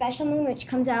very special moon which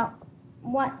comes out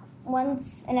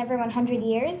once in every 100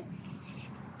 years.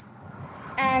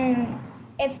 And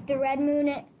if the red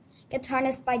moon gets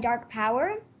harnessed by dark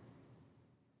power,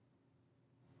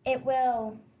 it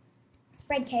will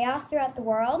spread chaos throughout the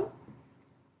world.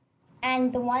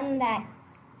 And the one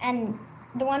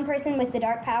person with the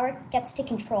dark power gets to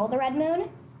control the red moon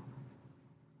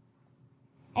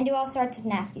and do all sorts of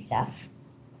nasty stuff.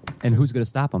 And who's going to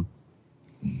stop him?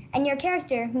 And your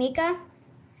character, Mika,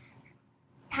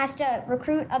 has to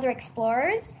recruit other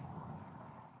explorers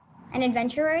and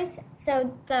adventurers.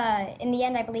 So in the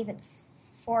end, I believe it's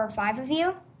 4 or 5 of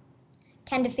you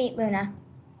can defeat Luna.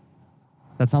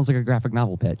 That sounds like a graphic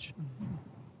novel pitch.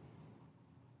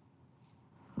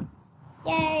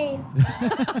 Yay!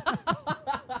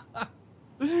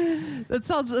 That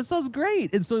sounds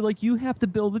great. And so, like, you have to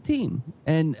build a team.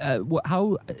 And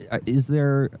how are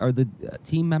the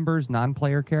team members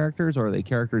non-player characters, or are they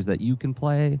characters that you can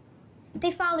play? They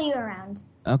follow you around.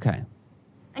 Okay.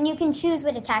 And you can choose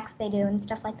what attacks they do and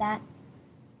stuff like that.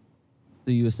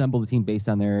 So you assemble the team based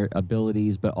on their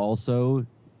abilities, but also,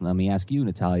 let me ask you,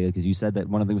 Natalia, because you said that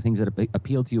one of the things that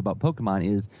appealed to you about Pokemon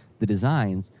is the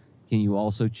designs. Can you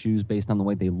also choose based on the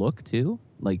way they look, too?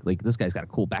 Like this guy's got a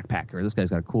cool backpack, or this guy's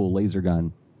got a cool laser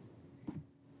gun.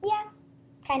 Yeah,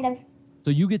 kind of.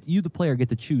 So you, the player, get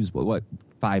to choose what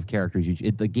 5 characters you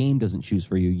choose. The game doesn't choose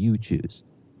for you, you choose.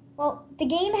 Well, the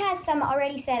game has some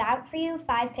already set out for you,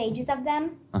 5 pages of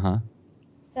them. Uh-huh.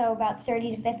 So about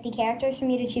 30 to 50 characters from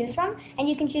you to choose from. And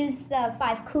you can choose the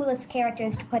 5 coolest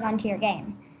characters to put onto your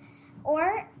game.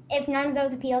 Or, if none of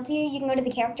those appeal to you, you can go to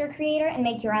the character creator and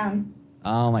make your own.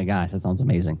 Oh my gosh, that sounds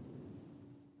amazing.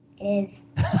 It is.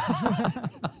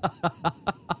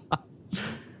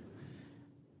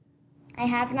 I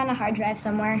have it on a hard drive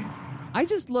somewhere. I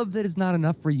just love that it's not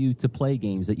enough for you to play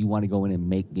games, that you want to go in and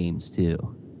make games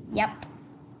too. Yep.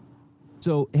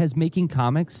 So has making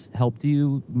comics helped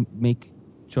you make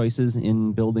choices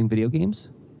in building video games?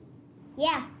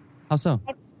 Yeah. How so?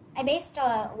 I based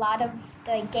a lot of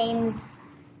the game's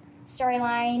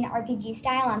storyline, RPG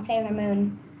style on Sailor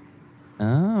Moon.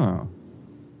 Oh.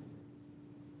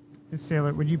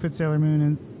 Would you put Sailor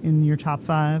Moon in your top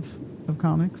 5 of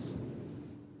comics?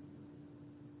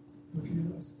 Looking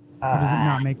at this. Or does it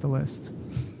not make the list?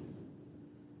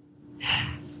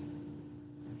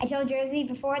 I told Jersey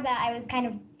before that I was kind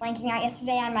of blanking out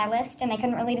yesterday on my list and I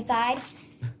couldn't really decide.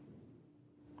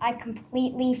 I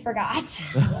completely forgot.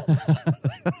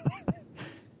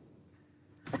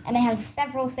 And I have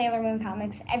several Sailor Moon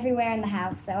comics everywhere in the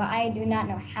house, so I do not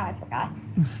know how I forgot.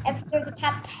 If there was a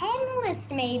top 10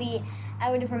 list, maybe I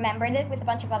would have remembered it with a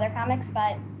bunch of other comics,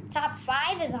 but top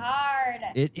 5 is hard.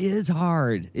 It is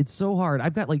hard. It's so hard.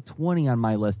 I've got like 20 on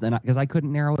my list because I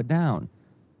couldn't narrow it down.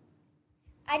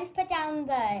 I just put down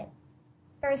the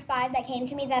first 5 that came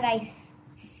to me that I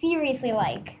seriously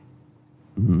like.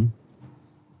 Mm-hmm.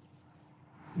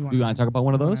 Do you want to talk about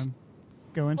one of those?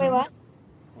 Go into Wait, it? what?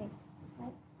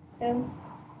 Who?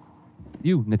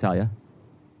 You, Natalia.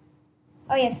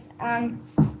 Oh, yes.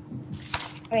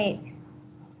 Wait.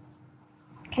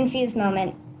 Confused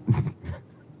moment.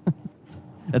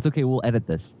 That's okay. We'll edit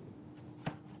this.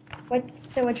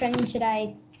 So which one should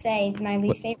I say? My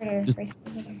least favorite or just- first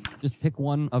favorite? Just pick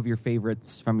one of your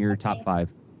favorites from your top 5.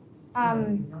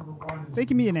 Number 1 is They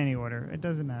can be in any order. It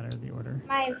doesn't matter the order.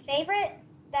 My favorite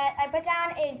that I put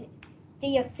down is the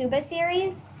Yotsuba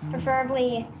series,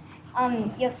 preferably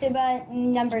Yotsuba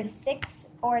number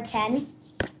 6 or 10,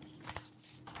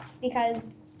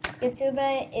 because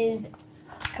Yotsuba is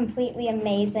completely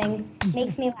amazing.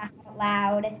 Makes me laugh out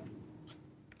loud.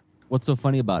 What's so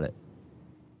funny about it?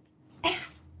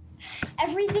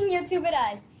 Everything Yotsuba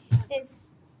does.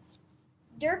 This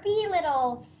derpy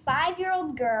little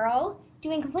 5-year-old girl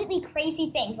doing completely crazy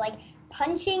things, like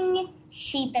punching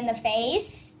sheep in the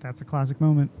face, That's a classic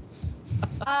moment.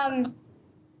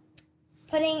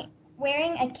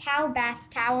 wearing a cow bath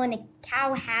towel and a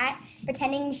cow hat,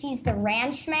 pretending she's the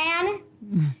ranch man,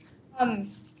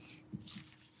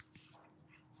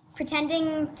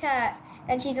 pretending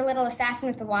that she's a little assassin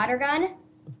with a water gun,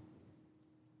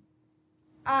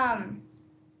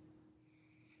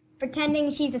 pretending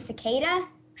she's a cicada,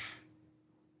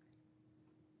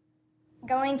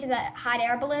 going to the hot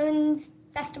air balloons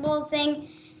festival thing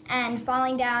and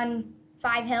falling down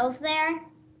 5 hills there,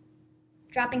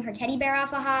 dropping her teddy bear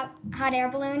off a hot air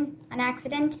balloon on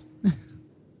accident.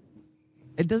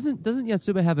 It doesn't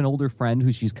Yotsuba have an older friend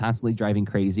who she's constantly driving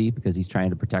crazy because he's trying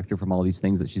to protect her from all these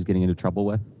things that she's getting into trouble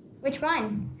with? Which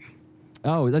one?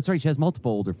 Oh, that's right. She has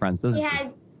multiple older friends, doesn't She she?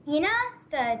 has Ina,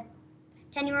 the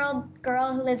 10-year-old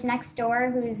girl who lives next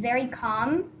door, who's very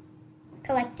calm,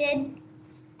 collected.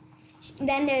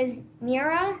 Then there's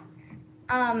Mira,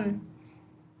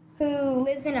 who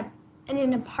lives in a in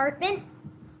an apartment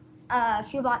a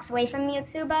few blocks away from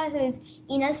Yotsuba, who's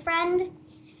Ina's friend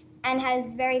and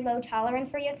has very low tolerance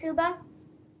for Yotsuba.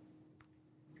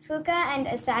 Fuka and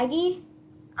Asagi,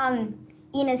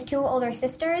 Ina's two older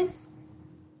sisters.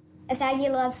 Asagi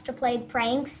loves to play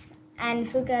pranks, and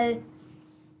Fuka,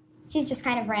 she's just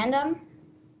kind of random.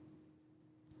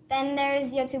 Then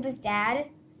there's Yotsuba's dad,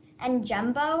 and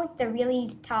Jumbo, the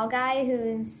really tall guy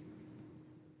who's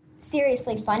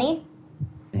seriously funny.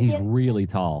 He's really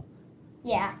tall.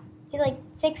 Yeah, he's like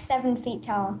 6-7 feet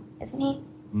tall, isn't he?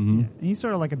 Mm-hmm. Yeah, he's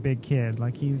sort of like a big kid.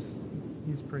 Like he's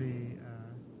pretty.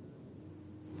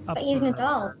 But he's an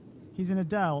adult. He's an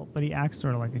adult, but he acts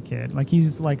sort of like a kid. Like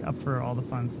he's like up for all the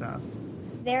fun stuff.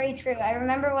 Very true. I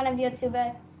remember one of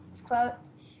Yotsuba's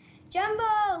quotes. Jumbo,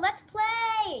 let's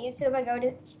play! Yotsuba,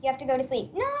 you have to go to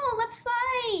sleep. No, let's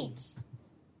fight!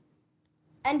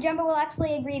 And Jumbo will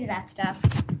actually agree to that stuff.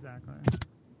 Exactly.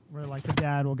 Where like the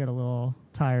dad will get a little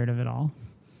tired of it all.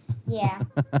 Yeah.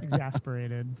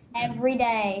 Exasperated. Every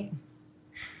day.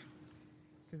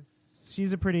 Because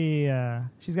she's a pretty,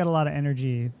 she's got a lot of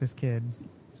energy, this kid.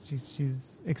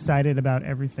 She's excited about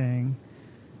everything.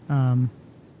 You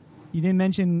didn't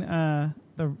mention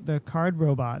the card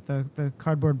robot, the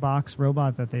cardboard box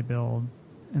robot that they build.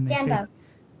 And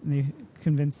they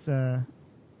convince,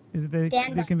 is it they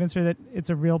convince her that it's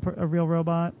a real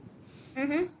robot?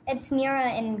 Mm-hmm. It's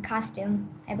Mira in costume,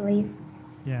 I believe.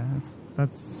 Yeah,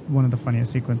 that's one of the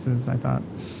funniest sequences, I thought.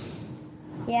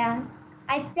 Yeah.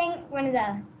 I think one of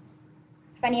the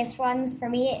funniest ones for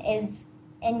me is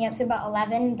in Yotsuba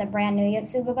 11, the brand new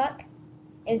Yotsuba book,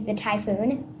 is the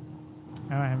typhoon.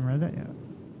 Oh, I haven't read that yet.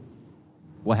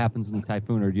 What happens in the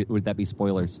typhoon, or would that be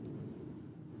spoilers?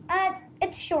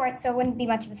 It's short, so it wouldn't be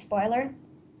much of a spoiler.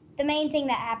 The main thing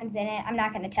that happens in it, I'm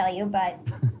not going to tell you, but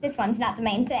this one's not the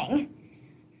main thing.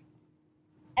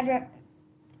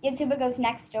 Yotsuba goes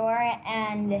next door,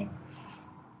 and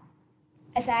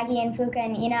Asagi and Fuka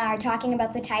and Ina are talking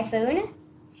about the typhoon,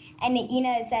 and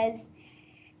Ina says,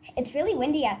 "It's really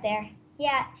windy out there."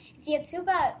 Yeah, if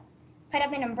Yotsuba put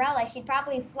up an umbrella, she'd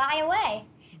probably fly away.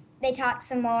 They talk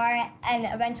some more, and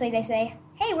eventually they say,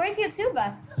 "Hey, where's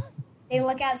Yotsuba?" They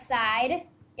look outside.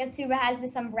 Yotsuba has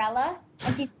this umbrella,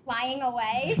 and she's flying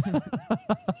away.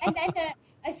 And then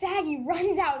Asagi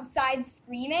runs outside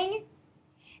screaming,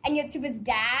 and Yotsuba's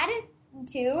dad,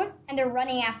 too, and they're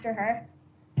running after her.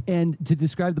 And to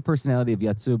describe the personality of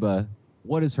Yotsuba,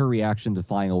 what is her reaction to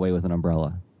flying away with an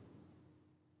umbrella?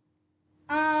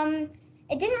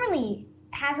 It didn't really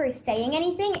have her saying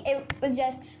anything. It was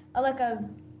just a look of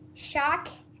shock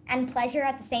and pleasure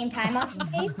at the same time on her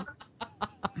face.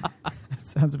 That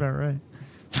sounds about right.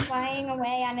 Flying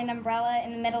away on an umbrella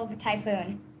in the middle of a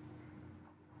typhoon.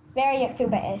 Very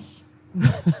Yotsuba-ish.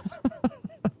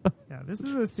 Yeah, this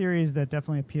is a series that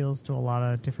definitely appeals to a lot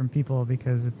of different people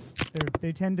because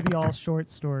they tend to be all short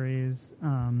stories.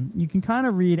 You can kind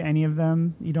of read any of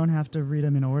them. You don't have to read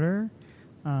them in order,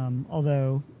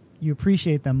 although you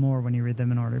appreciate them more when you read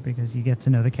them in order because you get to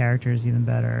know the characters even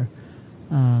better.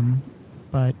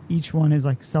 But each one is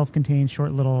like self-contained,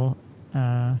 short little...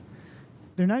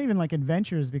 they're not even like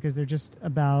adventures because they're just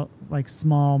about like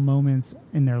small moments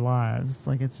in their lives.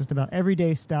 Like it's just about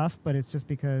everyday stuff, but it's just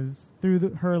because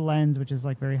through her lens, which is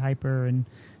like very hyper and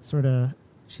sort of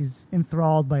she's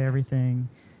enthralled by everything.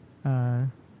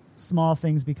 Small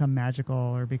things become magical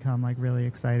or become like really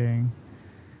exciting,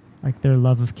 like their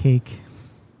love of cake.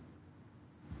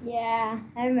 Yeah,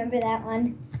 I remember that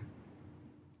one.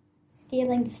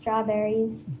 Stealing the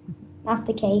strawberries off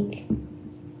the cake.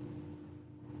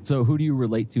 So who do you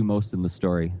relate to most in the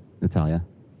story, Natalia?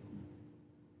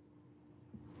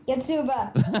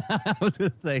 Yotsuba. I was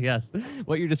going to say yes.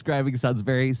 What you're describing sounds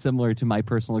very similar to my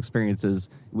personal experiences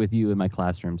with you in my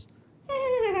classrooms.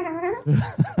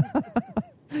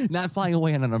 Not flying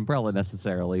away on an umbrella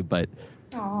necessarily, but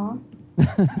Aw.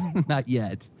 not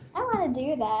yet. I want to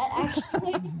do that,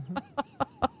 actually.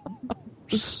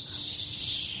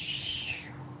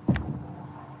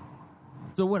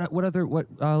 So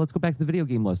let's go back to the video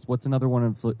game list. What's another one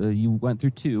of you went through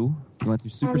two. You went through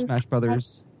Super Smash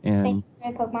Brothers and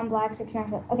Pokemon Black, Super Smash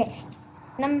Bros. Okay.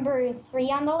 Number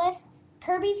 3 on the list,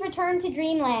 Kirby's Return to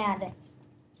Dreamland.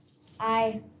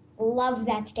 I love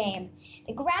that game.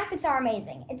 The graphics are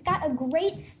amazing. It's got a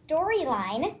great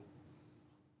storyline,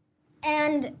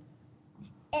 and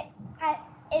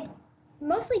it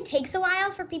mostly takes a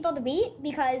while for people to beat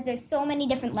because there's so many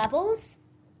different levels.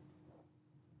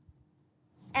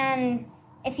 And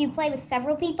if you play with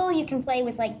several people, you can play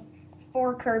with like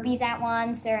 4 Kirbys at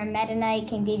once, or Meta Knight,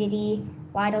 King Dedede,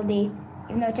 Waddle Dee,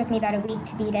 even though it took me about a week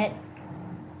to beat it.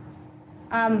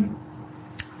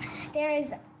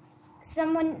 There's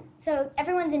So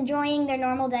everyone's enjoying their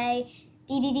normal day.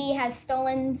 DDD has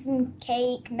stolen some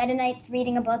cake. Meta Knight's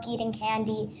reading a book, eating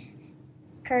candy.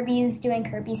 Kirby's doing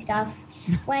Kirby stuff.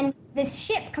 When this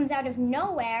ship comes out of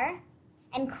nowhere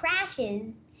and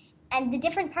crashes, and the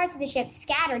different parts of the ship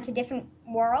scatter to different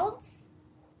worlds.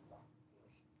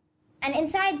 And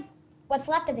inside what's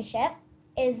left of the ship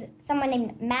is someone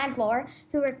named Maglor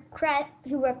who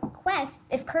requests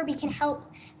if Kirby can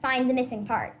help find the missing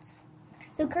parts.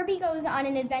 So Kirby goes on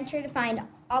an adventure to find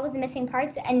all of the missing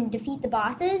parts and defeat the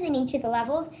bosses in each of the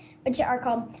levels, which are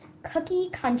called Cookie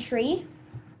Country,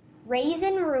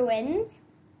 Raisin Ruins,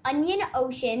 Onion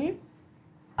Ocean,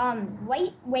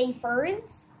 White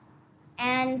Wafers,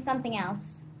 and something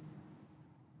else.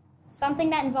 Something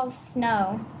that involves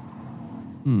snow.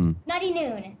 Nutty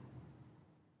Noon.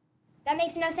 That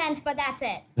makes no sense, but that's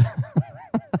it.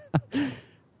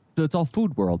 So it's all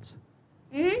food worlds.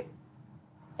 Mm-hmm.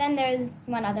 Then there's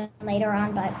one other later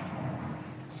on, but...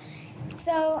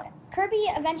 So, Kirby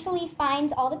eventually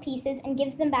finds all the pieces and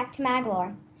gives them back to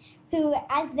Maglor, who,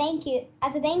 as a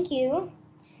thank you,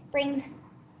 brings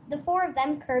the four of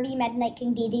them, Kirby, Meta Knight,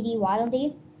 King DDD, Waddle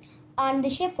Dee, on the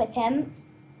ship with him,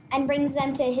 and brings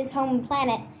them to his home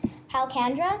planet,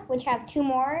 Palkandra, which have 2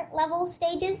 more level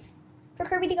stages for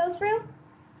Kirby to go through.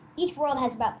 Each world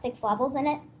has about 6 levels in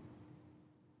it.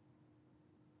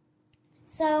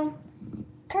 So,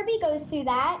 Kirby goes through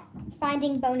that,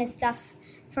 finding bonus stuff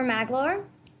for Maglor.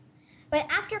 But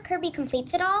after Kirby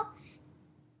completes it all,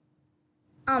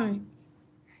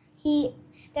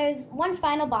 there's one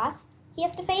final boss he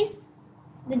has to face,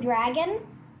 the dragon.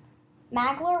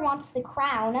 Maglor wants the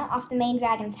crown off the main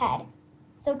dragon's head.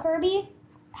 So Kirby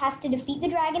has to defeat the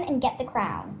dragon and get the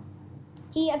crown.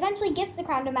 He eventually gives the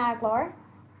crown to Maglor,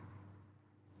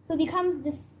 who becomes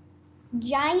this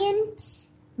giant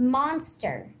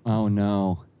monster. Oh,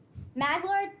 no.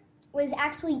 Maglor was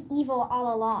actually evil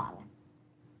all along.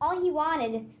 All he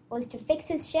wanted was to fix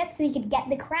his ship so he could get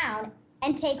the crown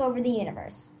and take over the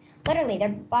universe. Literally, they're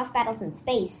boss battles in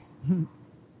space.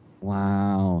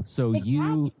 Wow. So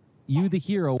you, the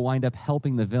hero, wind up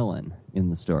helping the villain in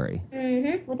the story.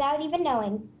 Mm-hmm, without even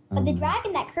knowing. But the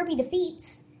dragon that Kirby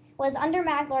defeats was under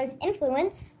Maglor's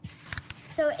influence,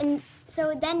 so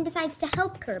it then decides to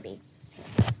help Kirby.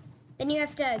 Then you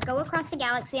have to go across the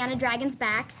galaxy on a dragon's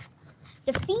back,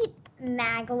 defeat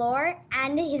Maglor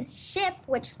and his ship,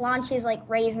 which launches like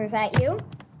razors at you.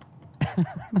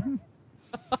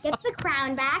 Get the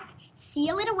crown back,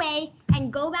 seal it away,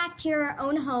 and go back to your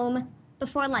own home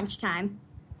before lunchtime.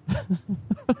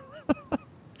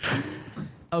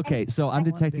 Okay, so I'm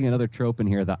detecting another trope in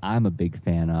here that I'm a big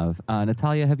fan of.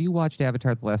 Natalia, have you watched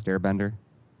Avatar: The Last Airbender?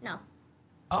 No.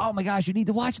 Oh my gosh, you need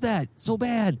to watch that so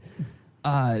bad.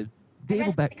 Dave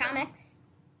I read the comics.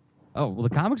 Oh, well,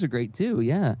 the comics are great too,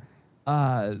 yeah.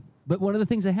 But one of the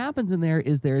things that happens in there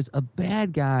is there's a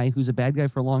bad guy who's a bad guy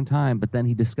for a long time, but then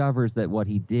he discovers that what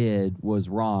he did was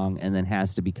wrong and then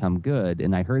has to become good.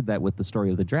 And I heard that with the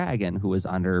story of the dragon, who was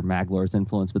under Maglor's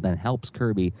influence, but then helps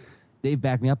Kirby. Dave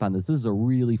backed me up on this. This is a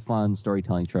really fun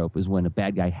storytelling trope, is when a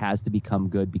bad guy has to become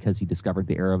good because he discovered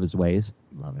the error of his ways.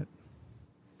 Love it.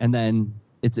 And then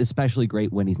it's especially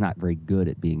great when he's not very good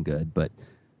at being good, but...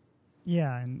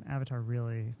 Yeah, and Avatar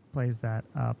really plays that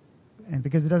up. And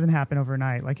because it doesn't happen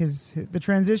overnight. Like the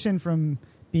transition from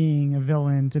being a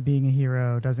villain to being a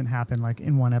hero doesn't happen like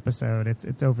in one episode.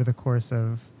 It's over the course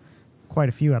of quite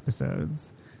a few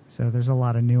episodes. So there's a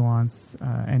lot of nuance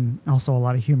and also a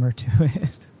lot of humor to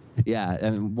it. Yeah,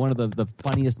 and one of the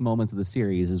funniest moments of the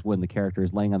series is when the character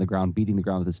is laying on the ground, beating the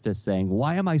ground with his fist, saying,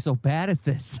 "Why am I so bad at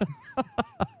this?"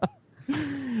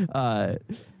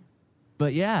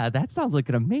 But yeah, that sounds like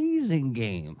an amazing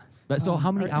game. But so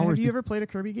how many hours... Have you ever played a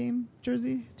Kirby game,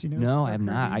 Jersey? Do you know? No, I have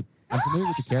not. I'm familiar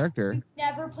with the character. You've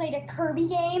never played a Kirby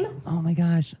game? Oh my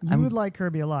gosh. You would like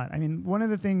Kirby a lot. I mean, one of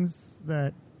the things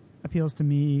that appeals to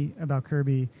me about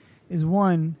Kirby is,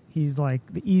 one, he's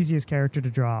like the easiest character to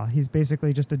draw. He's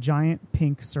basically just a giant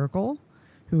pink circle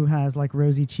who has like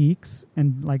rosy cheeks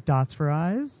and like dots for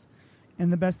eyes.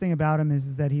 And the best thing about him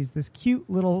is that he's this cute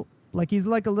little, like he's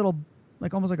like a little,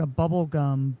 like almost like a bubble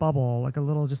gum bubble, like a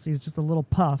little, he's just a little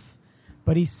puff.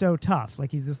 But he's so tough.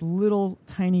 Like he's this little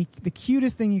tiny, the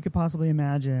cutest thing you could possibly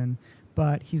imagine.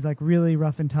 But he's like really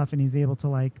rough and tough, and he's able to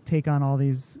like take on all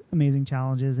these amazing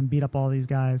challenges and beat up all these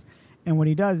guys. And what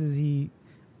he does is he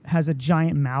has a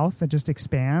giant mouth that just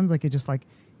expands. Like it just like,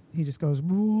 he just goes,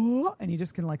 and he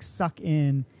just can like suck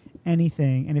in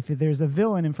anything. And if there's a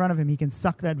villain in front of him, he can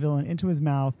suck that villain into his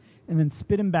mouth and then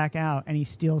spit him back out, and he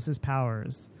steals his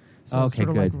powers. So okay, sort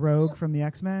of good. like Rogue from the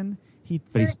X-Men. he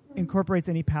But he's- incorporates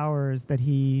any powers that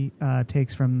he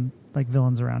takes from like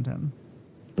villains around him.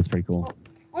 That's pretty cool.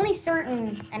 Only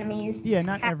certain enemies. Yeah,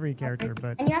 not have every character, powers.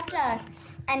 but And you have to.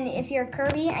 And if you're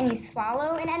Kirby and you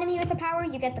swallow an enemy with a power,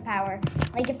 you get the power.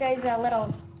 Like if there's a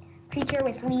little creature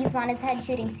with leaves on his head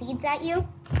shooting seeds at you,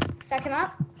 suck him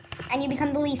up, and you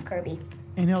become the leaf Kirby.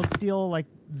 and he'll steal like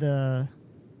some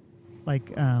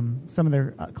of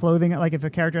their clothing. Like if a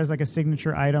character has like a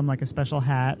signature item, like a special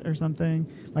hat or something,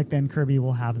 like then Kirby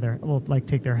will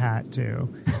take their hat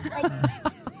too. Like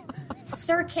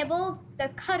Sir Kibble, the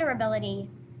cutter ability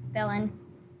villain.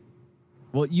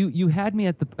 Well, you had me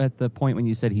at the point when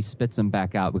you said he spits them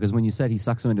back out, because when you said he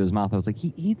sucks them into his mouth, I was like,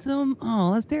 he eats them?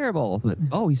 Oh, that's terrible. But,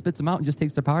 he spits them out and just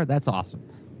takes their power? That's awesome.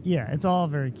 Yeah, it's all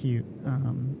very cute.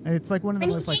 It's like one of the When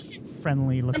he most like takes his-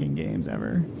 friendly looking games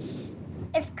ever.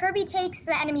 If Kirby takes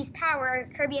the enemy's power,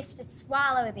 Kirby has to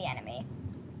swallow the enemy.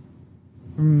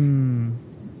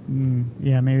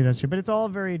 Yeah, maybe that's true. But it's all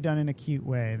very done in a cute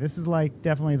way. This is like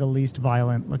definitely the least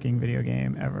violent looking video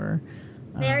game ever.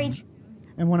 Very true.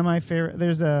 And one of my favorite,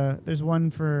 there's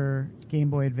one for Game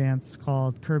Boy Advance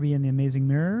called Kirby and the Amazing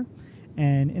Mirror,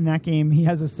 and in that game he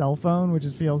has a cell phone, which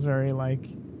just feels very like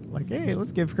hey,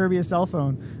 let's give Kirby a cell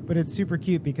phone. But it's super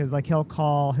cute because like he'll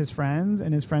call his friends,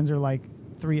 and his friends are like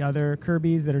 3 other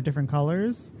Kirbys that are different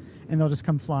colors, and they'll just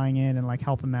come flying in and like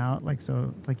help him out. Like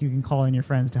so, like you can call in your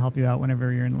friends to help you out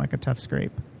whenever you're in like a tough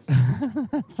scrape.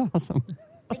 That's awesome.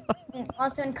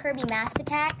 Also in Kirby Mass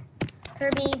Attack,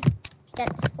 Kirby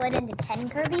gets split into 10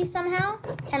 Kirbys somehow.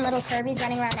 10 little Kirbys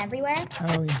running around everywhere.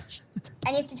 Oh yeah.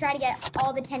 And you have to try to get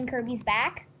all the 10 Kirbys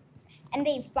back. And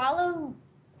they follow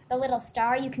the little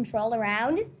star you control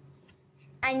around.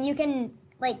 And you can,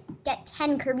 like, get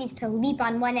 10 Kirbys to leap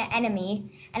on one enemy.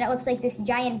 And it looks like this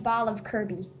giant ball of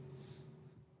Kirby.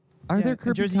 Are there and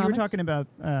Kirby Jersey, comics? you were talking about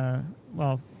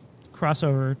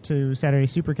crossover to Saturday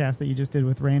Supercast that you just did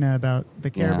with Raina about the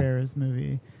Care Yeah. Bears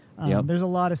movie. Yep. There's a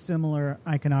lot of similar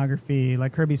iconography.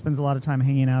 Like Kirby spends a lot of time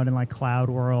hanging out in like cloud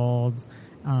worlds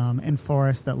and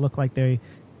forests that look like the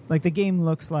game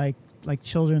looks like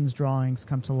children's drawings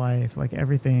come to life. Like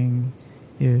everything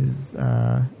is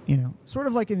sort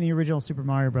of like in the original Super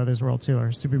Mario Brothers world too,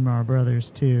 or Super Mario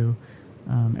Brothers 2.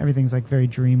 Everything's like very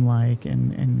dreamlike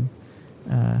and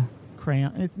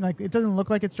crayon. It's like it doesn't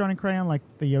look like it's drawn in crayon like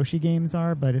the Yoshi games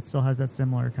are, but it still has that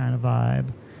similar kind of vibe.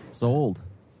 Sold.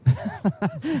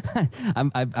 I'm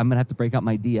gonna have to break out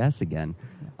my DS again.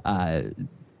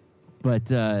 But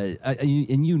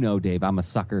Dave, I'm a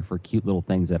sucker for cute little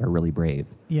things that are really brave,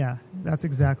 Yeah, that's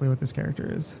exactly what this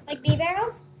character is. Like bee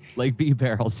barrels? like bee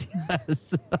barrels.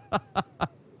 Yes.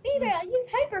 Bee barrel, use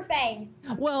Hyper Fang.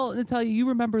 Well, Natalia, you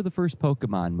remember the first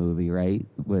Pokemon movie, right?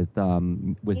 With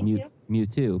Mewtwo?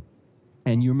 Mewtwo,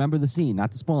 and you remember the scene.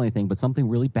 Not to spoil anything, but something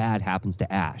really bad happens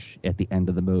to Ash at the end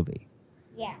of the movie.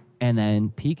 Yeah. And then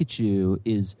Pikachu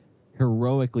is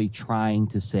heroically trying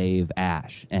to save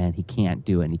Ash, and he can't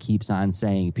do it. And he keeps on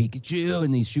saying, Pikachu,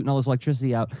 and he's shooting all this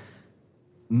electricity out.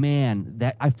 Man,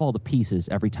 that I fall to pieces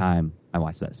every time I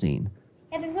watch that scene.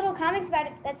 Yeah, there's little comics about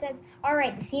it that says, all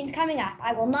right, the scene's coming up.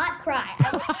 I will not cry.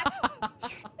 I will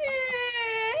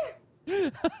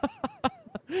not...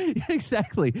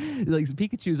 Exactly. Like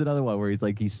Pikachu's another one where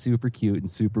he's super cute and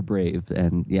super brave.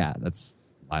 And yeah, that's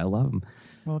why I love him.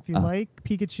 Well, if you like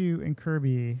Pikachu and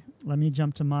Kirby, let me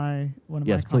jump to one of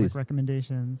Yes, my comic please.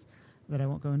 recommendations that I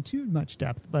won't go into too much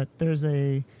depth, but there's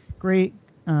a great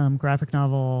graphic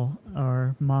novel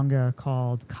or manga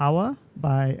called Kawa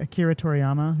by Akira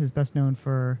Toriyama, who's best known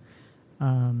for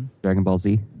Dragon Ball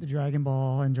Z. the Dragon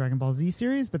Ball and Dragon Ball Z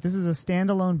series, but this is a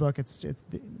standalone book.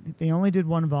 They only did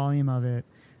 1 volume of it,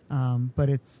 but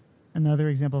it's another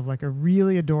example of like a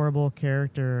really adorable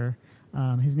character.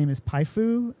 His name is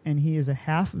Paifu, and he is a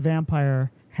half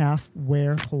vampire, half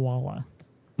were koala.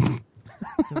 So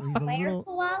he's a Where little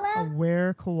koala?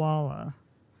 were koala,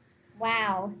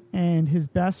 Wow. and his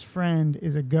best friend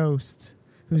is a ghost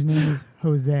whose name is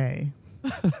Jose.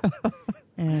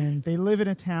 And they live in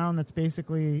a town that's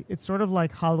basically, it's sort of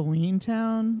like Halloween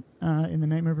Town in the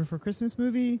Nightmare Before Christmas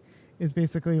movie. It's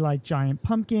basically like giant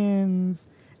pumpkins,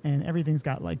 and everything's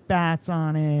got like bats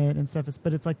on it and stuff.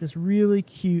 But it's like this really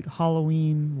cute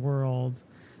Halloween world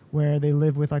where they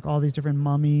live with like all these different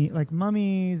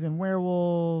mummies and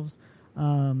werewolves,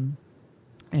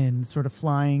 and sort of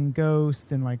flying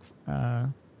ghosts and like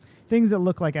things that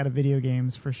look like out of video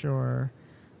games for sure.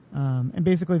 And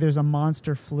basically there's a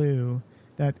monster flu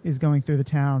that is going through the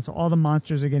town. So all the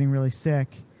monsters are getting really sick.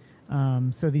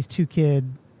 So these two kids,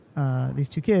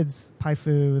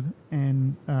 Paifu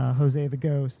and Jose the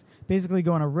ghost, basically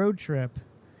go on a road trip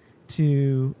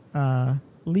to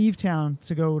leave town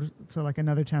to go to like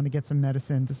another town to get some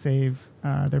medicine to save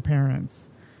their parents.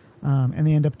 And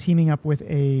they end up teaming up with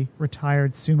a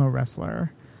retired sumo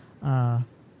wrestler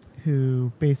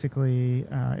who basically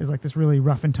is like this really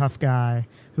rough and tough guy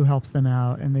who helps them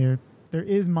out. And there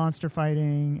is monster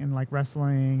fighting and like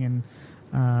wrestling, and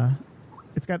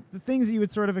it's got the things that you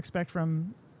would sort of expect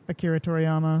from Akira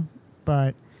Toriyama,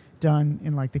 but done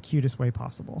in like the cutest way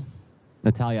possible.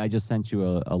 Natalia, I just sent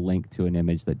you a link to an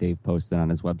image that Dave posted on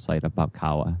his website about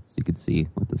Kawa, so you could see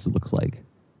what this looks like.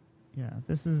 Yeah,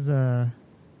 this is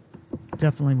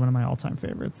definitely one of my all-time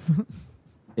favorites.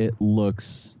 It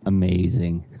looks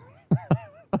amazing.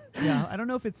 Yeah, I don't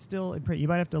know if it's still in print. You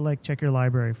might have to like check your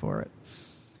library for it,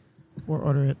 or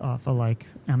order it off of like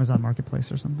Amazon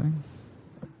Marketplace or something.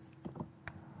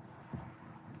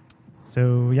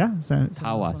 So yeah,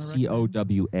 Kawa,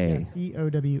 C-O-W-A. Yeah,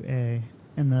 C-O-W-A,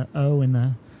 and the O in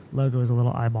the logo is a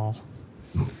little eyeball.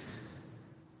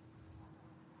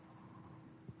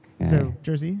 Okay. So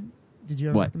Jersey, did you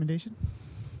have What? a recommendation?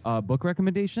 Book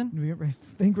recommendation? I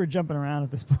think we're jumping around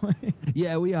at this point.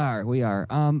 Yeah, we are.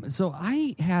 So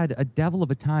I had a devil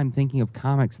of a time thinking of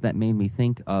comics that made me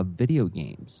think of video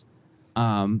games.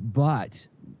 But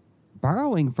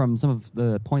borrowing from some of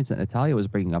the points that Natalia was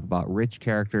bringing up about rich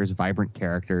characters, vibrant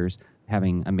characters,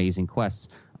 having amazing quests,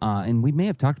 and we may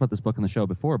have talked about this book on the show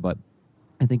before, but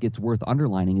I think it's worth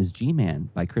underlining, is G-Man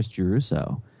by Chris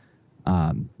Giarrusso.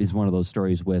 Is one of those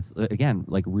stories with, again,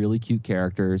 like really cute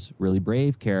characters, really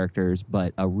brave characters,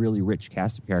 but a really rich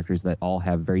cast of characters that all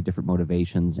have very different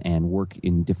motivations and work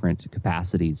in different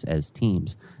capacities as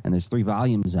teams. And there's 3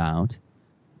 volumes out,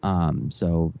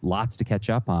 so lots to catch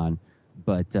up on.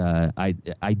 But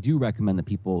I do recommend that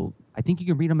people, I think you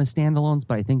can read them as standalones,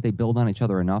 but I think they build on each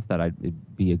other enough that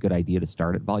it'd be a good idea to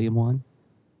start at volume 1.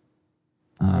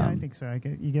 Yeah, I think so.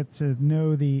 You get to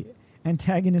know the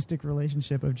antagonistic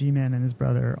relationship of G-Man and his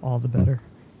brother all the better.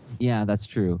 Yeah, that's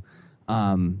true.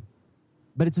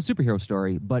 But it's a superhero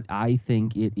story, but I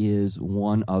think it is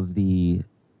one of the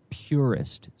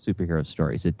purest superhero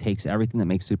stories. It takes everything that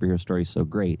makes superhero stories so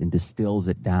great and distills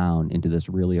it down into this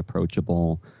really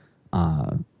approachable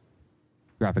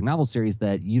graphic novel series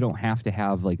that you don't have to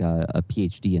have like a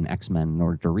PhD in X-Men in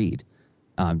order to read.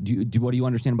 What do you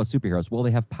understand about superheroes? Well,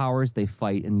 they have powers, they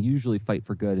fight, and usually fight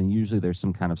for good, and usually there's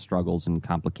some kind of struggles and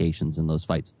complications in those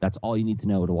fights. That's all you need to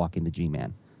know to walk into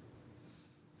G-Man.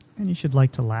 And you should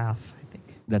like to laugh, I think.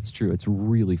 That's true. It's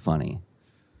really funny.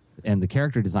 And the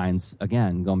character designs,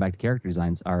 again, going back to character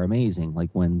designs, are amazing.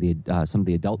 Like when some of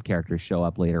the adult characters show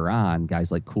up later on,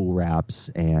 guys like Cool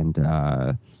Raps and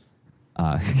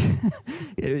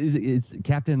it's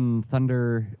Captain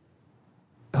Thunder.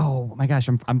 Oh my gosh,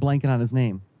 I'm blanking on his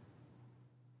name.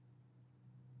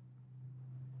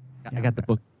 Yeah, I got the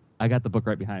book. I got the book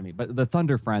right behind me. But the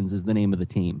Thunder Friends is the name of the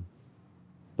team.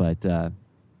 But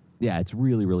yeah, it's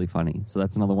really, really funny. So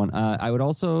that's another one. I would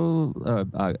also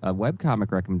a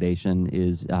webcomic recommendation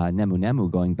is Nemu Nemu.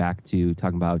 Going back to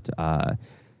talking about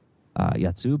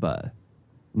Yotsuba,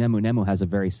 Nemu Nemu has a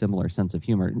very similar sense of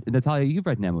humor. Natalia, you've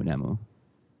read Nemu Nemu.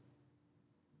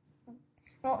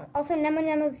 Well, also, Nemu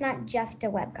Nemu's not just a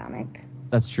webcomic.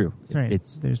 That's true. That's right.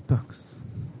 There's books.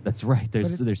 That's right.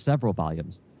 There's several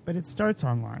volumes. But it starts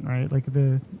online, right? Like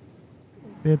the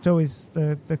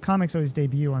comics always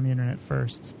debut on the internet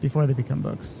first before they become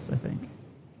books, I think.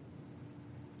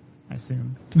 I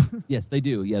assume. Yes, they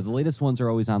do. Yeah, the latest ones are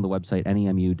always on the website,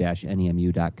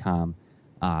 nemu-nemu.com.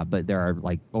 But there are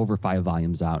like over 5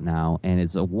 volumes out now, and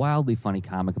it's a wildly funny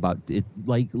comic about it.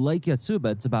 Like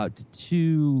Yotsuba, it's about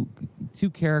two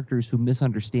characters who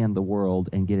misunderstand the world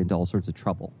and get into all sorts of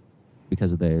trouble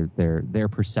because of their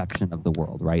perception of the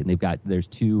world, right? And there's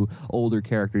 2 older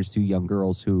characters, 2 young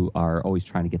girls who are always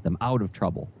trying to get them out of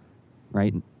trouble,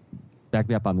 right? Back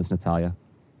me up on this, Natalia.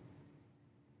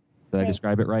 Did I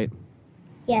describe it right?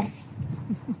 Yes.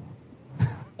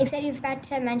 Except you forgot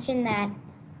to mention that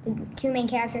the 2 main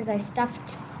characters are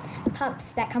stuffed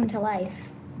pups that come to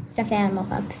life. Stuffed animal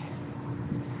pups.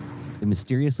 They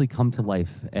mysteriously come to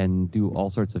life and do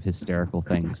all sorts of hysterical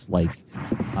things, like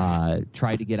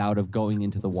try to get out of going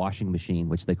into the washing machine,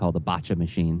 which they call the Bacha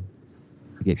machine,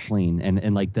 to get clean.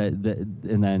 And like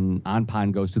and then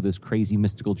Anpan goes through this crazy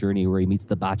mystical journey where he meets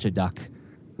the Bacha duck,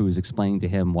 who is explaining to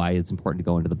him why it's important to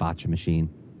go into the Bacha machine.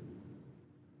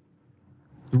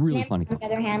 It's really funny. On the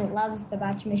other hand, loves the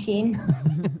Bacha machine.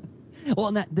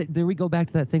 Well, and there we go back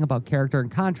to that thing about character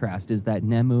and contrast, is that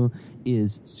Nemu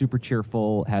is super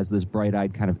cheerful, has this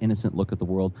bright-eyed kind of innocent look at the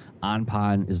world.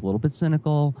 Anpan is a little bit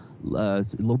cynical, a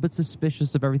little bit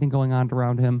suspicious of everything going on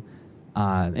around him.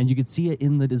 And you could see it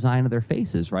in the design of their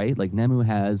faces, right? Like Nemu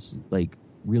has like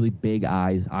really big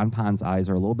eyes. Anpan's eyes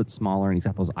are a little bit smaller, and he's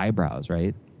got those eyebrows,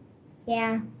 right?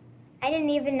 Yeah. I didn't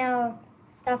even know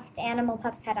stuffed animal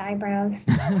pups had eyebrows.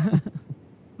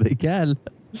 They can.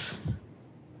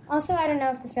 Also, I don't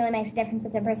know if this really makes a difference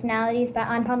with their personalities, but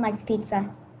Anpan likes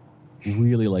pizza.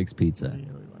 Really likes pizza.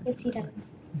 Yes, he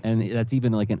does. And that's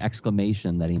even like an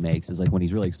exclamation that he makes. Is like when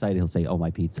he's really excited, he'll say, "Oh,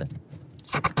 my pizza."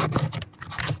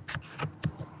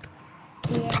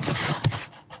 Yeah.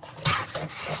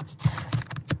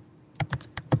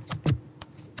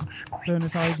 So,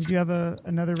 Natalia, did you have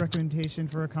another recommendation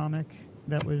for a comic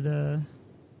that would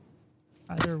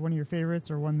either one of your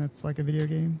favorites or one that's like a video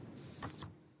game?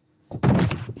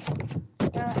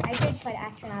 Well, I did put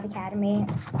Astronaut Academy.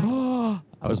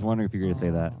 I was wondering if you were going to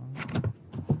say that.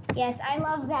 Yes, I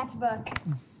love that book.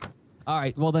 All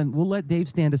right, well then we'll let Dave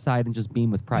stand aside and just beam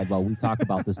with pride while we talk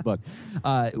about this book.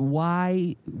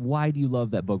 Why do you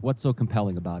love that book? What's so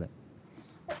compelling about it?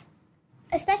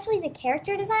 Especially the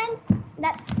character designs.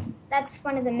 That's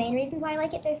one of the main reasons why I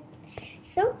like it. They're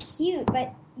so cute,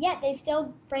 but yet they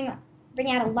still bring out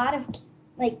a lot of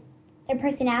like their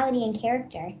personality and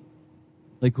character.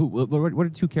 Like, what are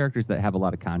two characters that have a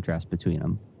lot of contrast between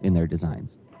them in their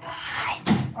designs?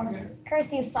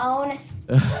 Cursive phone.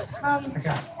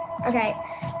 Okay.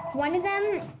 One of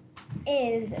them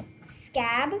is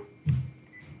Scab.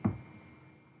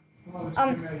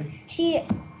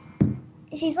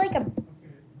 She's like a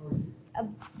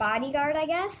bodyguard, I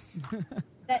guess.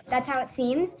 That's how it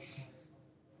seems.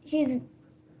 She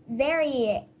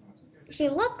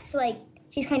looks like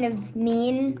she's kind of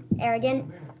mean,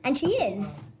 arrogant, and she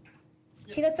is.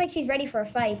 She looks like she's ready for a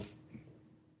fight.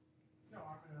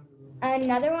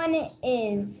 Another one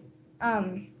is,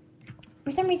 for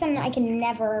some reason I can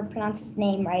never pronounce his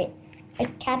name right.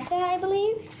 Akata, I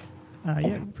believe?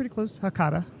 Yeah, pretty close.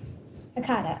 Hakata.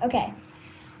 Akata, okay.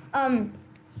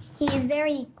 He's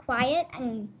very quiet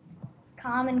and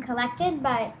calm and collected,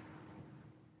 but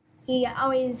he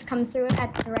always comes through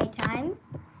at the right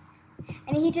times.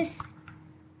 And he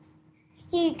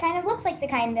kind of looks like the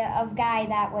kind of guy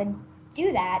that would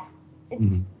do that.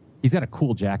 He's got a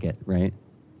cool jacket, right?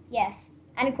 Yes,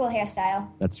 and a cool hairstyle.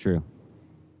 That's true.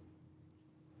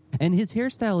 And his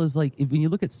hairstyle is like, when you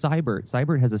look at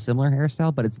Cybert has a similar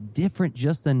hairstyle, but it's different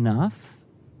just enough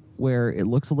where it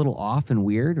looks a little off and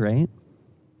weird, right?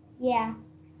 Yeah,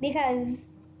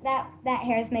 because that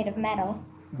hair is made of metal.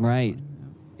 Right.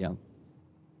 Yeah.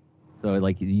 So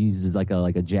like he uses like a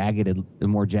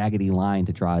more jaggedy line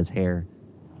to draw his hair.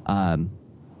 I'll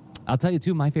tell you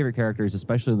too, my favorite characters,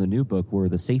 especially in the new book, were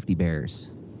the safety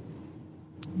bears.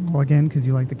 Well, again, because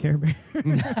you like the Care Bear.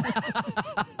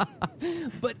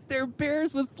 But they're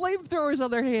bears with flamethrowers on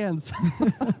their hands.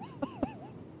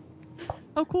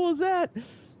 How cool is that?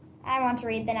 I want to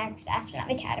read the next Astronaut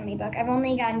Academy book. I've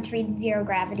only gotten to read Zero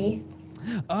Gravity.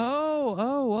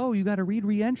 Oh! You got to read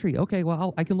Re-Entry. Okay,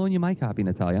 well, I can loan you my copy,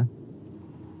 Natalia.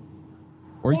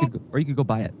 Or you could go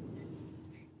buy it.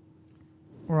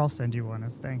 Or I'll send you one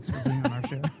as thanks for being on our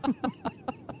show.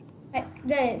 But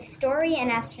the story in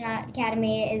Astronaut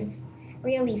Academy is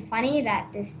really funny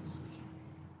that this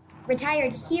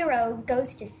retired hero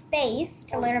goes to space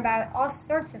to learn about all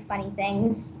sorts of funny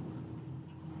things,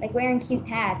 like wearing cute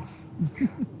hats.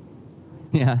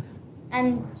 Yeah.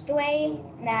 And the way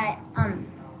that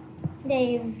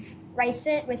Dave writes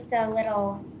it with the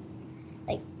little,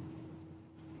 like,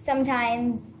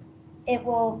 sometimes it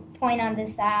will point on the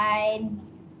side,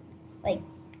 like,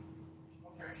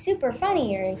 super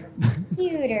funny or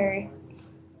cute or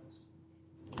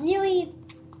really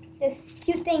just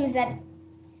cute things that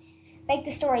make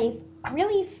the story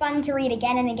really fun to read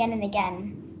again and again and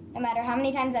again. No matter how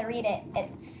many times I read it,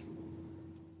 it's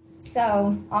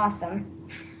so awesome.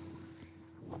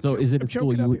 So is it a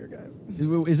school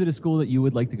is it a school that you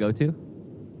would like to go to?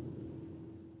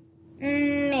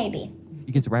 Maybe.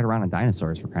 You get to ride around on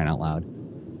dinosaurs, for crying out loud.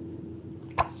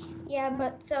 Yeah,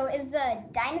 but so is the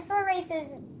dinosaur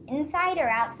races inside or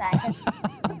outside? It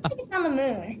looks like it's on the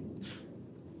moon.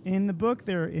 In the book,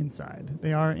 they're inside.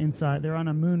 They are inside. They're on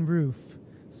a moon roof.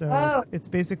 So it's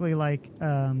basically like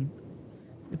the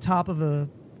top of the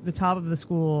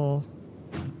school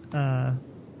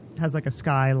has like a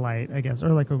skylight, I guess, or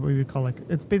like what we would call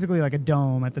it's basically like a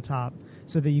dome at the top,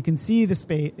 so that you can see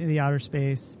the outer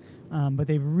space. But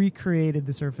they've recreated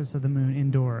the surface of the moon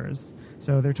indoors,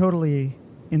 so they're totally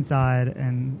inside,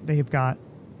 and they've got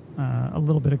a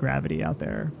little bit of gravity out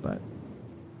there, but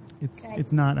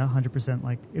it's not 100%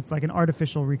 like it's like an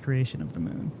artificial recreation of the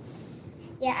moon.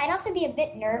 Yeah, I'd also be a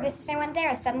bit nervous if I went there,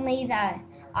 as suddenly the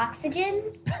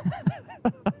oxygen,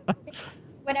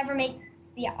 whatever made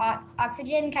the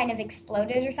oxygen kind of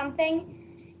exploded or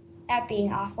something, that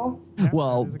being awful. Yeah,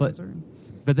 Well, that is a but concern.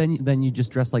 but then you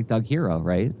just dress like Doug Hero,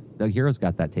 right? Doug Hero's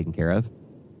got that taken care of.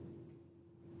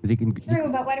 'Cause he can.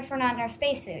 True, but what if we're not in our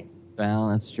spacesuit? Well,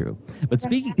 that's true. But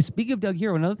speaking of Doug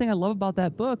Hero, another thing I love about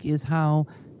that book is how,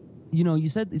 you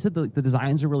said the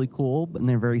designs are really cool and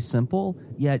they're very simple,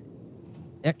 yet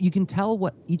you can tell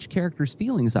what each character's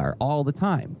feelings are all the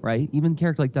time, right? Even a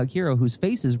character like Doug Hero, whose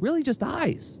face is really just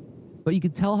eyes, but you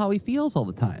can tell how he feels all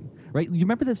the time, right? You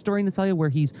remember that story, Natalia, where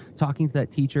he's talking to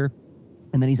that teacher,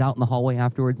 and then he's out in the hallway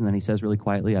afterwards, and then he says really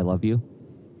quietly, "I love you."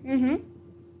 Mm-hmm.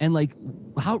 And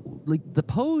the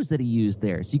pose that he used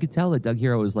there, so you could tell that Doug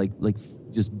Hero was like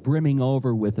just brimming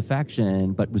over with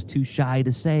affection, but was too shy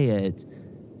to say it,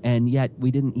 and yet we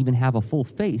didn't even have a full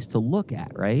face to look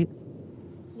at, right?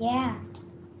 Yeah.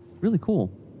 Really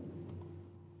cool.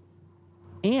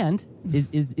 And is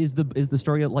the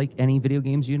story like any video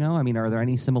games you know? I mean, are there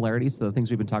any similarities to the things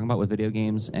we've been talking about with video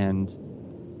games and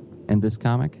this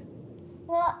comic?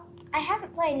 Well, I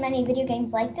haven't played many video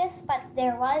games like this, but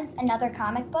there was another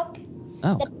comic book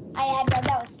Oh, that I had read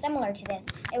that was similar to this.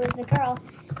 It was a girl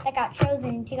that got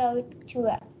chosen to go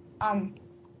to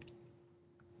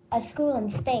a school in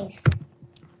space,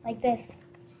 like this.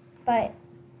 But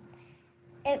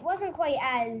it wasn't quite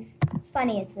as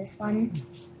funny as this one.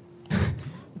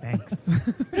 Thanks.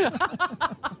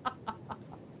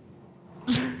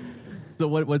 so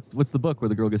what's the book where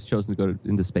the girl gets chosen to go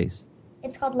into space?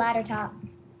 It's called Ladder Top.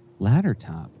 Ladder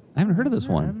Top. I haven't heard of this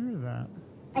I one. haven't heard of that.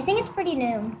 I think it's pretty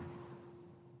new.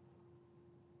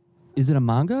 Is it a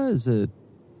manga? Is it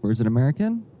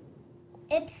American?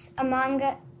 It's a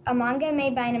manga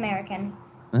made by an American.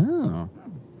 Oh.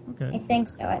 I Okay. think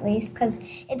so, at least,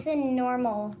 because it's in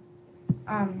normal.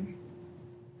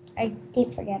 I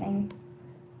keep forgetting.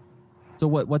 So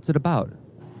what's it about?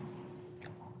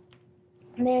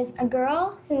 There's a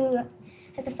girl who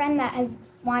has a friend that has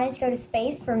wanted to go to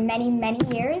space for many, many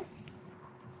years.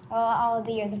 Well, all of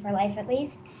the years of her life, at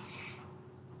least.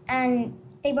 And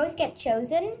they both get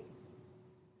chosen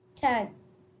to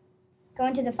go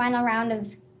into the final round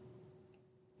of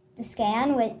the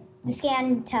scan. The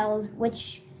scan tells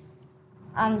which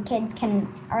kids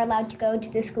are allowed to go to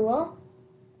the school.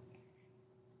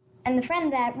 And the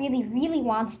friend that really, really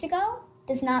wants to go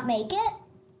does not make it.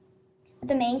 But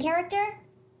the main character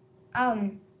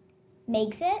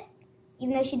makes it,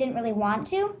 even though she didn't really want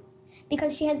to,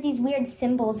 because she has these weird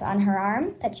symbols on her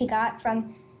arm that she got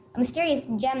from a mysterious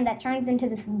gem that turns into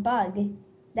this bug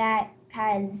that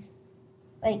has,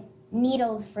 like,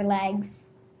 needles for legs.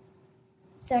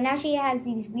 So now she has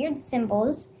these weird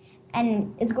symbols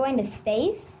and is going to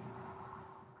space.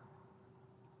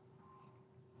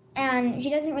 And she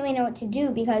doesn't really know what to do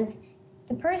because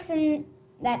the person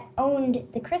that owned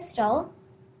the crystal,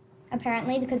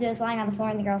 apparently because it was lying on the floor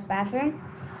in the girl's bathroom,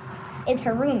 is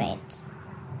her roommate.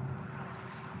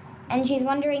 And she's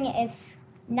wondering if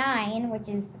Nine, which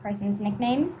is the person's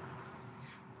nickname,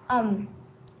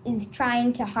 is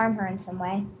trying to harm her in some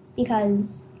way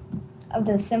because of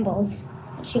those symbols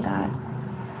that she got.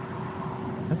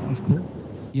 That sounds cool.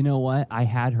 You know what? I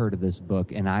had heard of this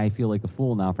book, and I feel like a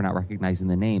fool now for not recognizing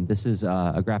the name. This is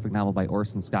a graphic novel by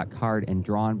Orson Scott Card and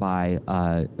drawn by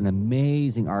an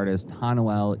amazing artist,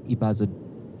 Hanuel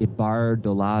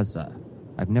Ibardolaza.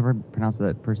 I've never pronounced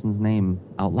that person's name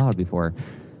out loud before.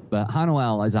 But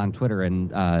Hanuel is on Twitter and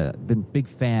been a big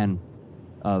fan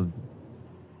of...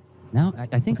 Now,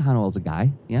 I think Hanuel's a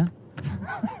guy, yeah?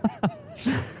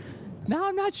 No,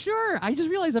 I'm not sure. I just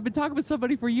realized I've been talking with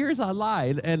somebody for years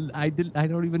online, and I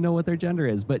don't even know what their gender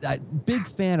is. But big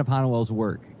fan of Hanuel's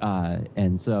work,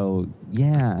 and so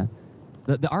yeah,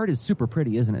 the art is super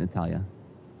pretty, isn't it, Natalia?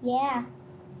 Yeah.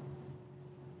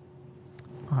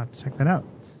 I'll have to check that out.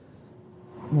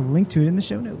 We'll link to it in the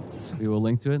show notes. We will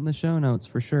link to it in the show notes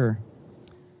for sure.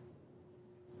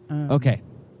 Okay.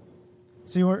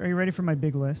 So are you ready for my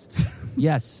big list?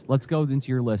 Yes, let's go into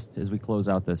your list as we close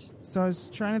out this. So I was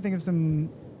trying to think of some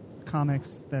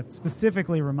comics that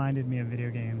specifically reminded me of video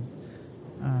games.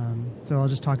 So I'll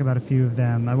just talk about a few of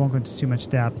them. I won't go into too much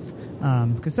depth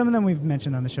because some of them we've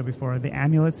mentioned on the show before. The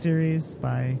Amulet series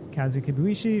by Kazu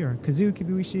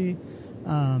Kibuishi.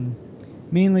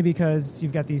 Mainly because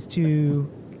you've got these two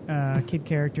kid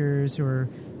characters who are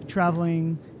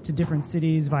traveling to different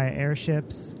cities via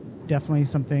airships. Definitely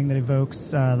something that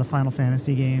evokes the Final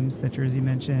Fantasy games that Jersey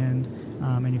mentioned.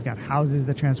 And you've got houses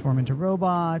that transform into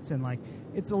robots, and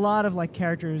it's a lot of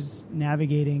characters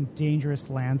navigating dangerous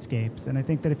landscapes. And I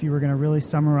think that if you were going to really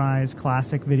summarize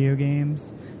classic video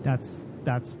games, that's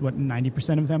what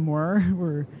 90% of them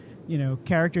were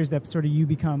characters that sort of you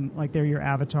become they're your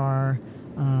avatar,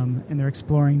 and they're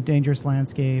exploring dangerous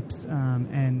landscapes,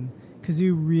 and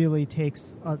Kazoo really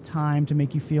takes time to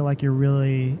make you feel like you're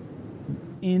really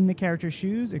in the character's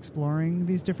shoes, exploring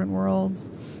these different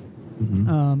worlds.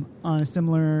 On a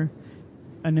similar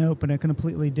note, but a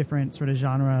completely different sort of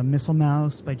genre, Missile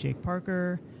Mouse by Jake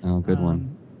Parker. Oh, good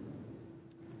one.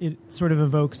 It sort of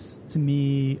evokes to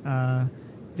me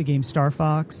the game Star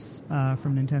Fox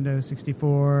from Nintendo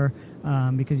 64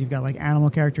 because you've got like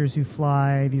animal characters who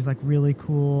fly these like really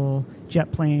cool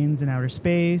jet planes in outer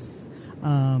space.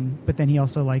 But then he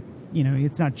also like, you know,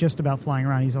 it's not just about flying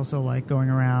around. He's also like going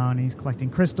around and he's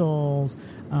collecting crystals.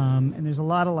 And there's a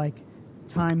lot of like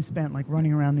time spent like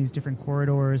running around these different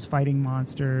corridors, fighting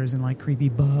monsters and like creepy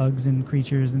bugs and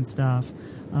creatures and stuff.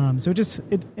 So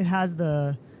it has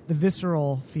the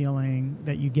visceral feeling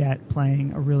that you get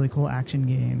playing a really cool action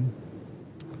game.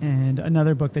 And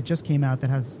another book that just came out that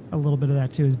has a little bit of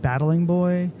that too is Battling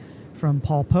Boy from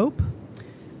Paul Pope,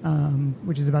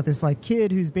 which is about this like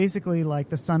kid who's basically like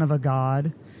the son of a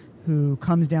god who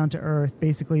comes down to Earth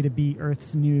basically to be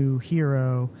Earth's new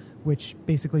hero, which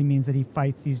basically means that he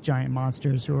fights these giant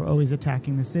monsters who are always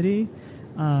attacking the city.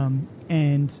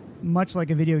 And much like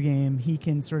a video game, he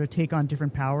can sort of take on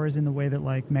different powers in the way that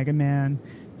like Mega Man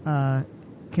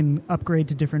can upgrade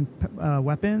to different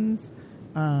weapons,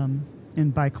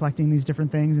 and by collecting these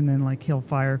different things, and then like he'll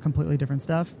fire completely different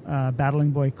stuff.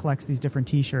 Battling Boy collects these different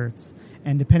T-shirts,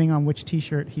 and depending on which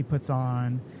T-shirt he puts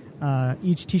on,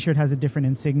 each T-shirt has a different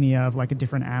insignia of like a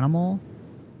different animal,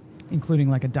 including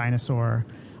like a dinosaur.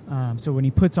 So when he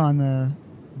puts on the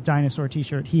dinosaur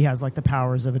T-shirt, he has like the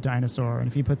powers of a dinosaur, and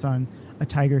if he puts on a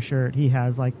tiger shirt, he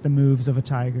has like the moves of a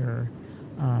tiger,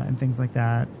 and things like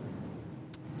that.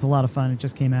 It's a lot of fun. It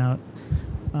just came out.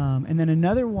 And then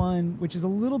another one, which is a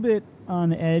little bit on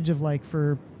the edge of like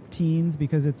for teens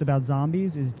because it's about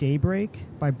zombies, is Daybreak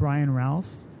by Brian Ralph.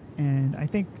 And I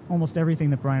think almost everything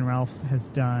that Brian Ralph has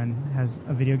done has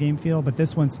a video game feel, but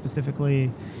this one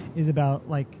specifically is about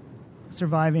like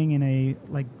surviving in a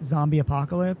like zombie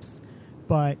apocalypse.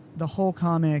 But the whole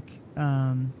comic,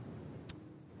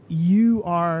 you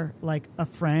are like a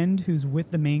friend who's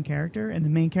with the main character, and the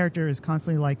main character is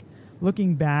constantly like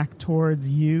looking back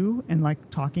towards you and like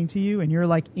talking to you, and you're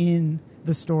like in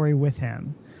the story with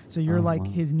him. So you're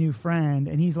his new friend,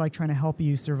 and he's like trying to help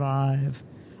you survive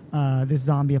this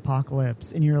zombie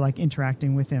apocalypse, and you're like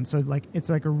interacting with him. So like it's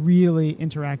like a really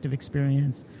interactive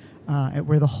experience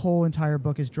where the whole entire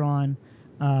book is drawn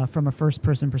from a first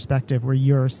person perspective, where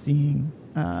you're seeing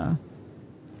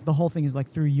the whole thing is like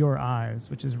through your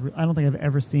eyes, which is I don't think I've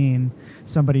ever seen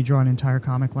somebody draw an entire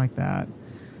comic like that.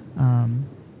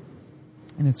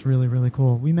 And it's really, really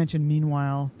cool. We mentioned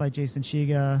Meanwhile by Jason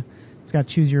Shiga. It's got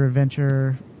choose your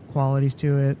adventure qualities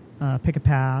to it. Pick a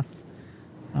path.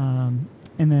 And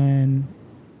then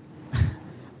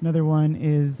another one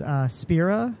is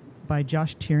Spira by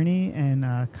Josh Tierney and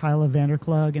Kyla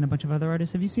Vanderklug and a bunch of other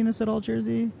artists. Have you seen this at all,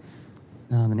 Jersey?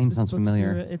 The name sounds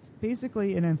familiar. Spira, it's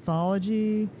basically an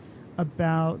anthology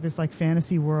about this like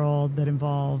fantasy world that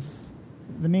involves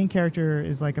the main character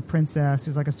is like a princess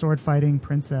who's like a sword fighting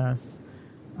princess.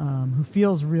 Who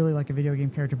feels really like a video game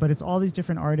character, but it's all these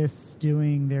different artists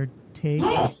doing their take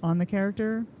on the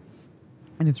character,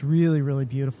 and it's really, really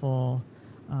beautiful.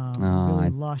 Really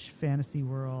lush fantasy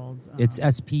worlds. It's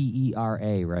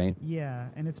Spera, right? Yeah,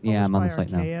 and it's published by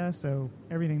Archaea, so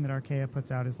everything that Archaea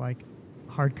puts out is like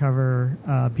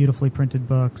hardcover, beautifully printed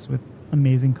books with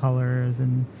amazing colors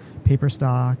and paper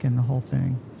stock and the whole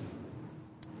thing.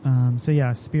 So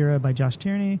yeah, Spira by Josh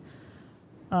Tierney.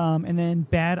 And then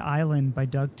Bad Island by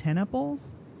Doug TenNapel.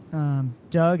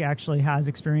 Doug actually has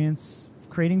experience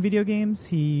creating video games.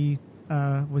 He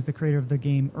was the creator of the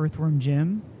game Earthworm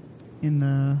Jim in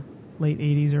the late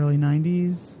 80s, early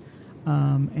 90s.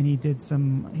 And he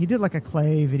did like a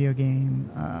clay video game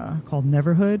called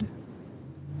Neverhood,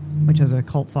 which has a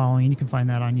cult following. You can find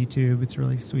that on YouTube. It's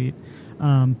really sweet.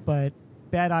 But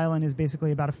Bad Island is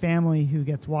basically about a family who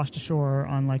gets washed ashore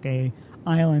on like a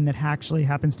island that actually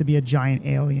happens to be a giant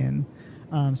alien.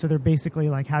 So they're basically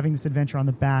like having this adventure on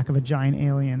the back of a giant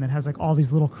alien that has like all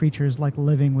these little creatures like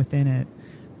living within it.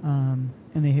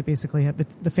 And they basically have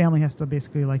the family has to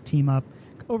basically like team up,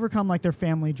 overcome like their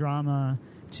family drama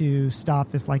to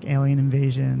stop this like alien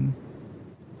invasion.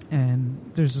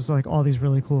 And there's just like all these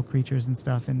really cool creatures and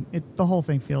stuff, and the whole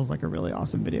thing feels like a really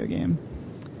awesome video game.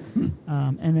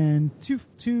 And then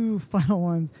two final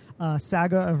ones,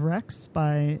 Saga of Rex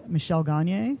by Michel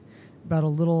Gagne, about a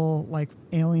little like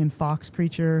alien fox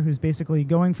creature who's basically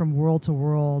going from world to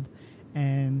world,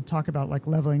 and talk about like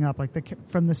leveling up. Like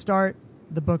from the start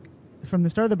of the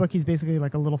book, he's basically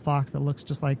like a little fox that looks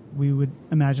just like we would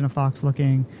imagine a fox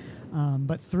looking.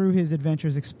 But through his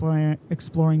adventures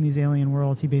exploring these alien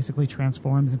worlds, he basically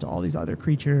transforms into all these other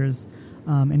creatures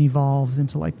and evolves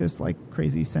into like this like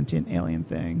crazy sentient alien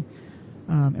thing.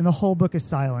 And the whole book is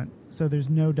silent, so there's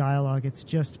no dialogue. It's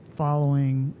just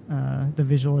following the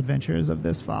visual adventures of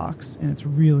this fox, and it's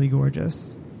really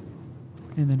gorgeous.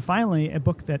 And then finally, a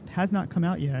book that has not come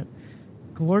out yet,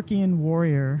 Glorkian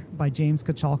Warrior by James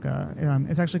Kochalka.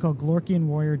 It's actually called Glorkian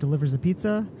Warrior Delivers a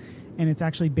Pizza, and it's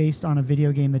actually based on a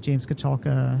video game that James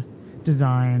Kochalka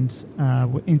designed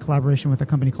in collaboration with a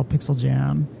company called Pixel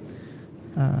Jam,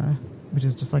 which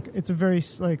is just like, it's a very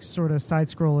like sort of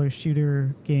side-scroller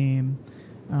shooter game,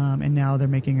 and now they're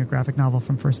making a graphic novel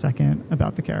from First Second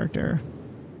about the character.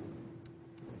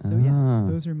 So yeah,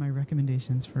 those are my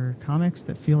recommendations for comics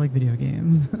that feel like video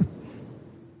games.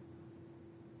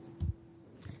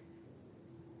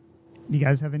 You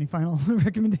guys have any final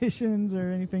recommendations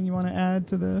or anything you want to add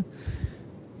to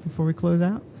before we close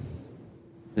out?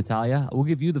 Natalia, we'll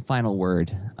give you the final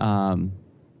word.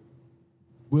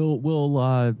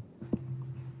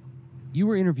 You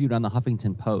were interviewed on the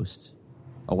Huffington Post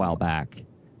a while back,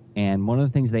 and one of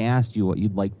the things they asked you what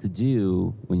you'd like to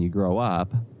do when you grow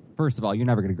up. First of all, you're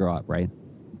never going to grow up, right?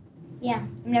 Yeah,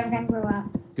 I'm never going to grow up.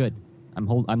 Good. I'm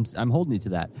holding you to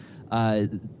that.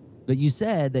 But you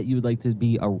said that you would like to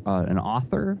be an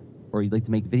author, or you'd like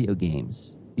to make video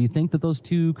games. Do you think that those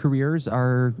two careers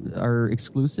are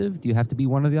exclusive? Do you have to be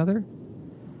one or the other?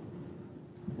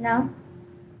 No.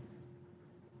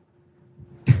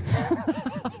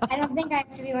 I don't think I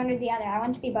have to be one or the other. I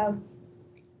want to be both.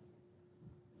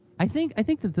 I think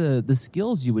that the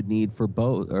skills you would need for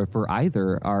both or for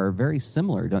either are very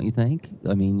similar, don't you think?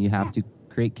 I mean, you have to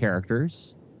create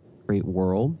characters, create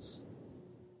worlds.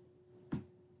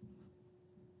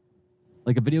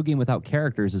 Like a video game without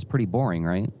characters is pretty boring,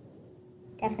 right?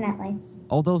 Definitely.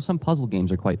 Although some puzzle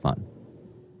games are quite fun.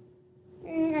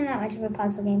 I'm not much of a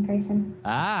puzzle game person.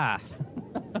 Ah.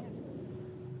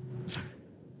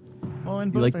 Well,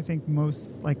 in both, I think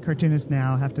most like cartoonists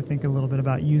now have to think a little bit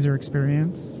about user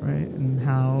experience, right? And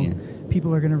how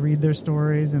people are going to read their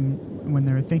stories, and when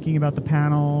they're thinking about the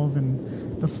panels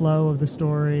and the flow of the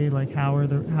story, like how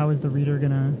is the reader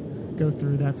going to go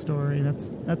through that story?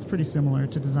 That's pretty similar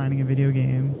to designing a video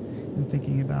game and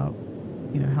thinking about,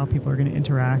 how people are going to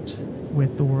interact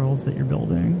with the worlds that you're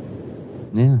building.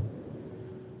 Yeah.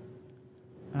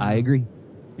 I agree.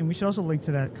 And we should also link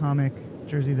to that comic,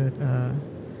 Jersey, that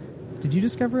did you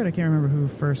discover it? I can't remember who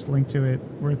first linked to it,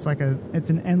 where it's like it's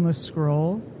an endless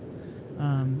scroll.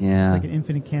 It's like an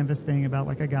infinite canvas thing about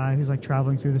like a guy who's like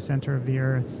traveling through the center of the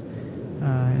earth.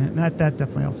 And that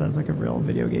definitely also has like a real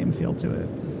video game feel to it.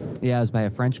 Yeah, it was by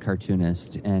a French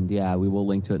cartoonist, and we will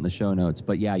link to it in the show notes.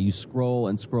 But yeah, you scroll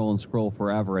and scroll and scroll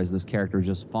forever as this character is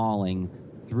just falling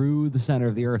through the center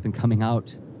of the earth and coming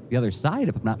out the other side,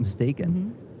 if I'm not mistaken.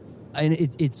 Mm-hmm. And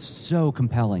it's so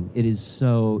compelling. It is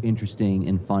so interesting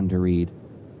and fun to read.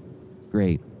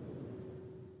 Great.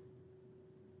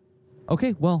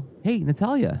 Okay, well, hey,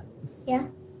 Natalia. Yeah?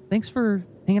 Thanks for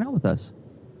hanging out with us.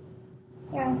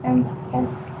 Yeah,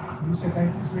 You say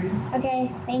thank you, sweetie.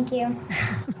 Okay, thank you.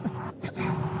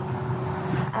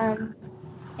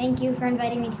 Thank you for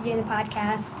inviting me to do the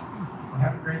podcast.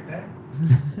 Have a great day.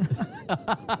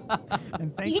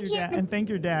 And thank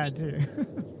your dad too.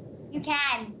 You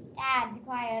can. Dad, be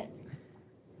quiet.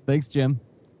 Thanks, Jim.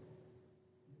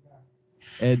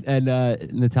 And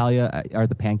Natalia, are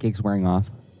the pancakes wearing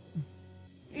off?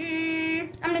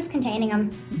 I'm just containing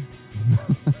them.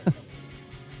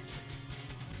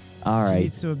 All right. She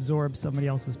needs to absorb somebody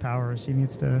else's power. She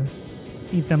needs to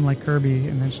eat them like Kirby,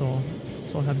 and then she'll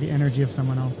have the energy of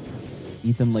someone else.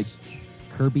 Eat them like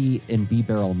Kirby and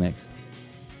B-Barrel mixed.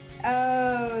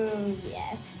 Oh,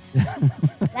 yes.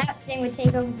 That thing would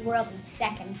take over the world in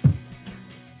seconds.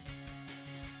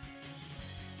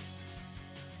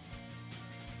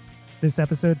 This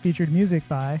episode featured music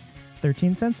by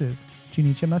 13 Senses,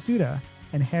 Junichi Masuda,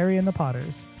 and Harry and the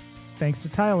Potters. Thanks to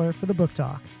Tyler for the book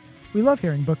talk. We love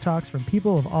hearing book talks from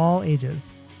people of all ages.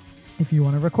 If you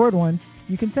want to record one,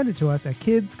 you can send it to us at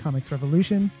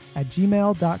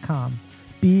kidscomicsrevolution@gmail.com.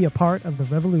 Be a part of the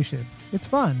revolution. It's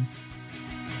fun.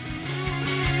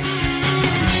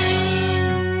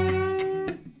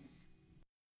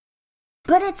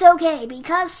 But it's okay,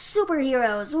 because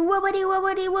superheroes, woobity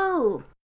woobity woo!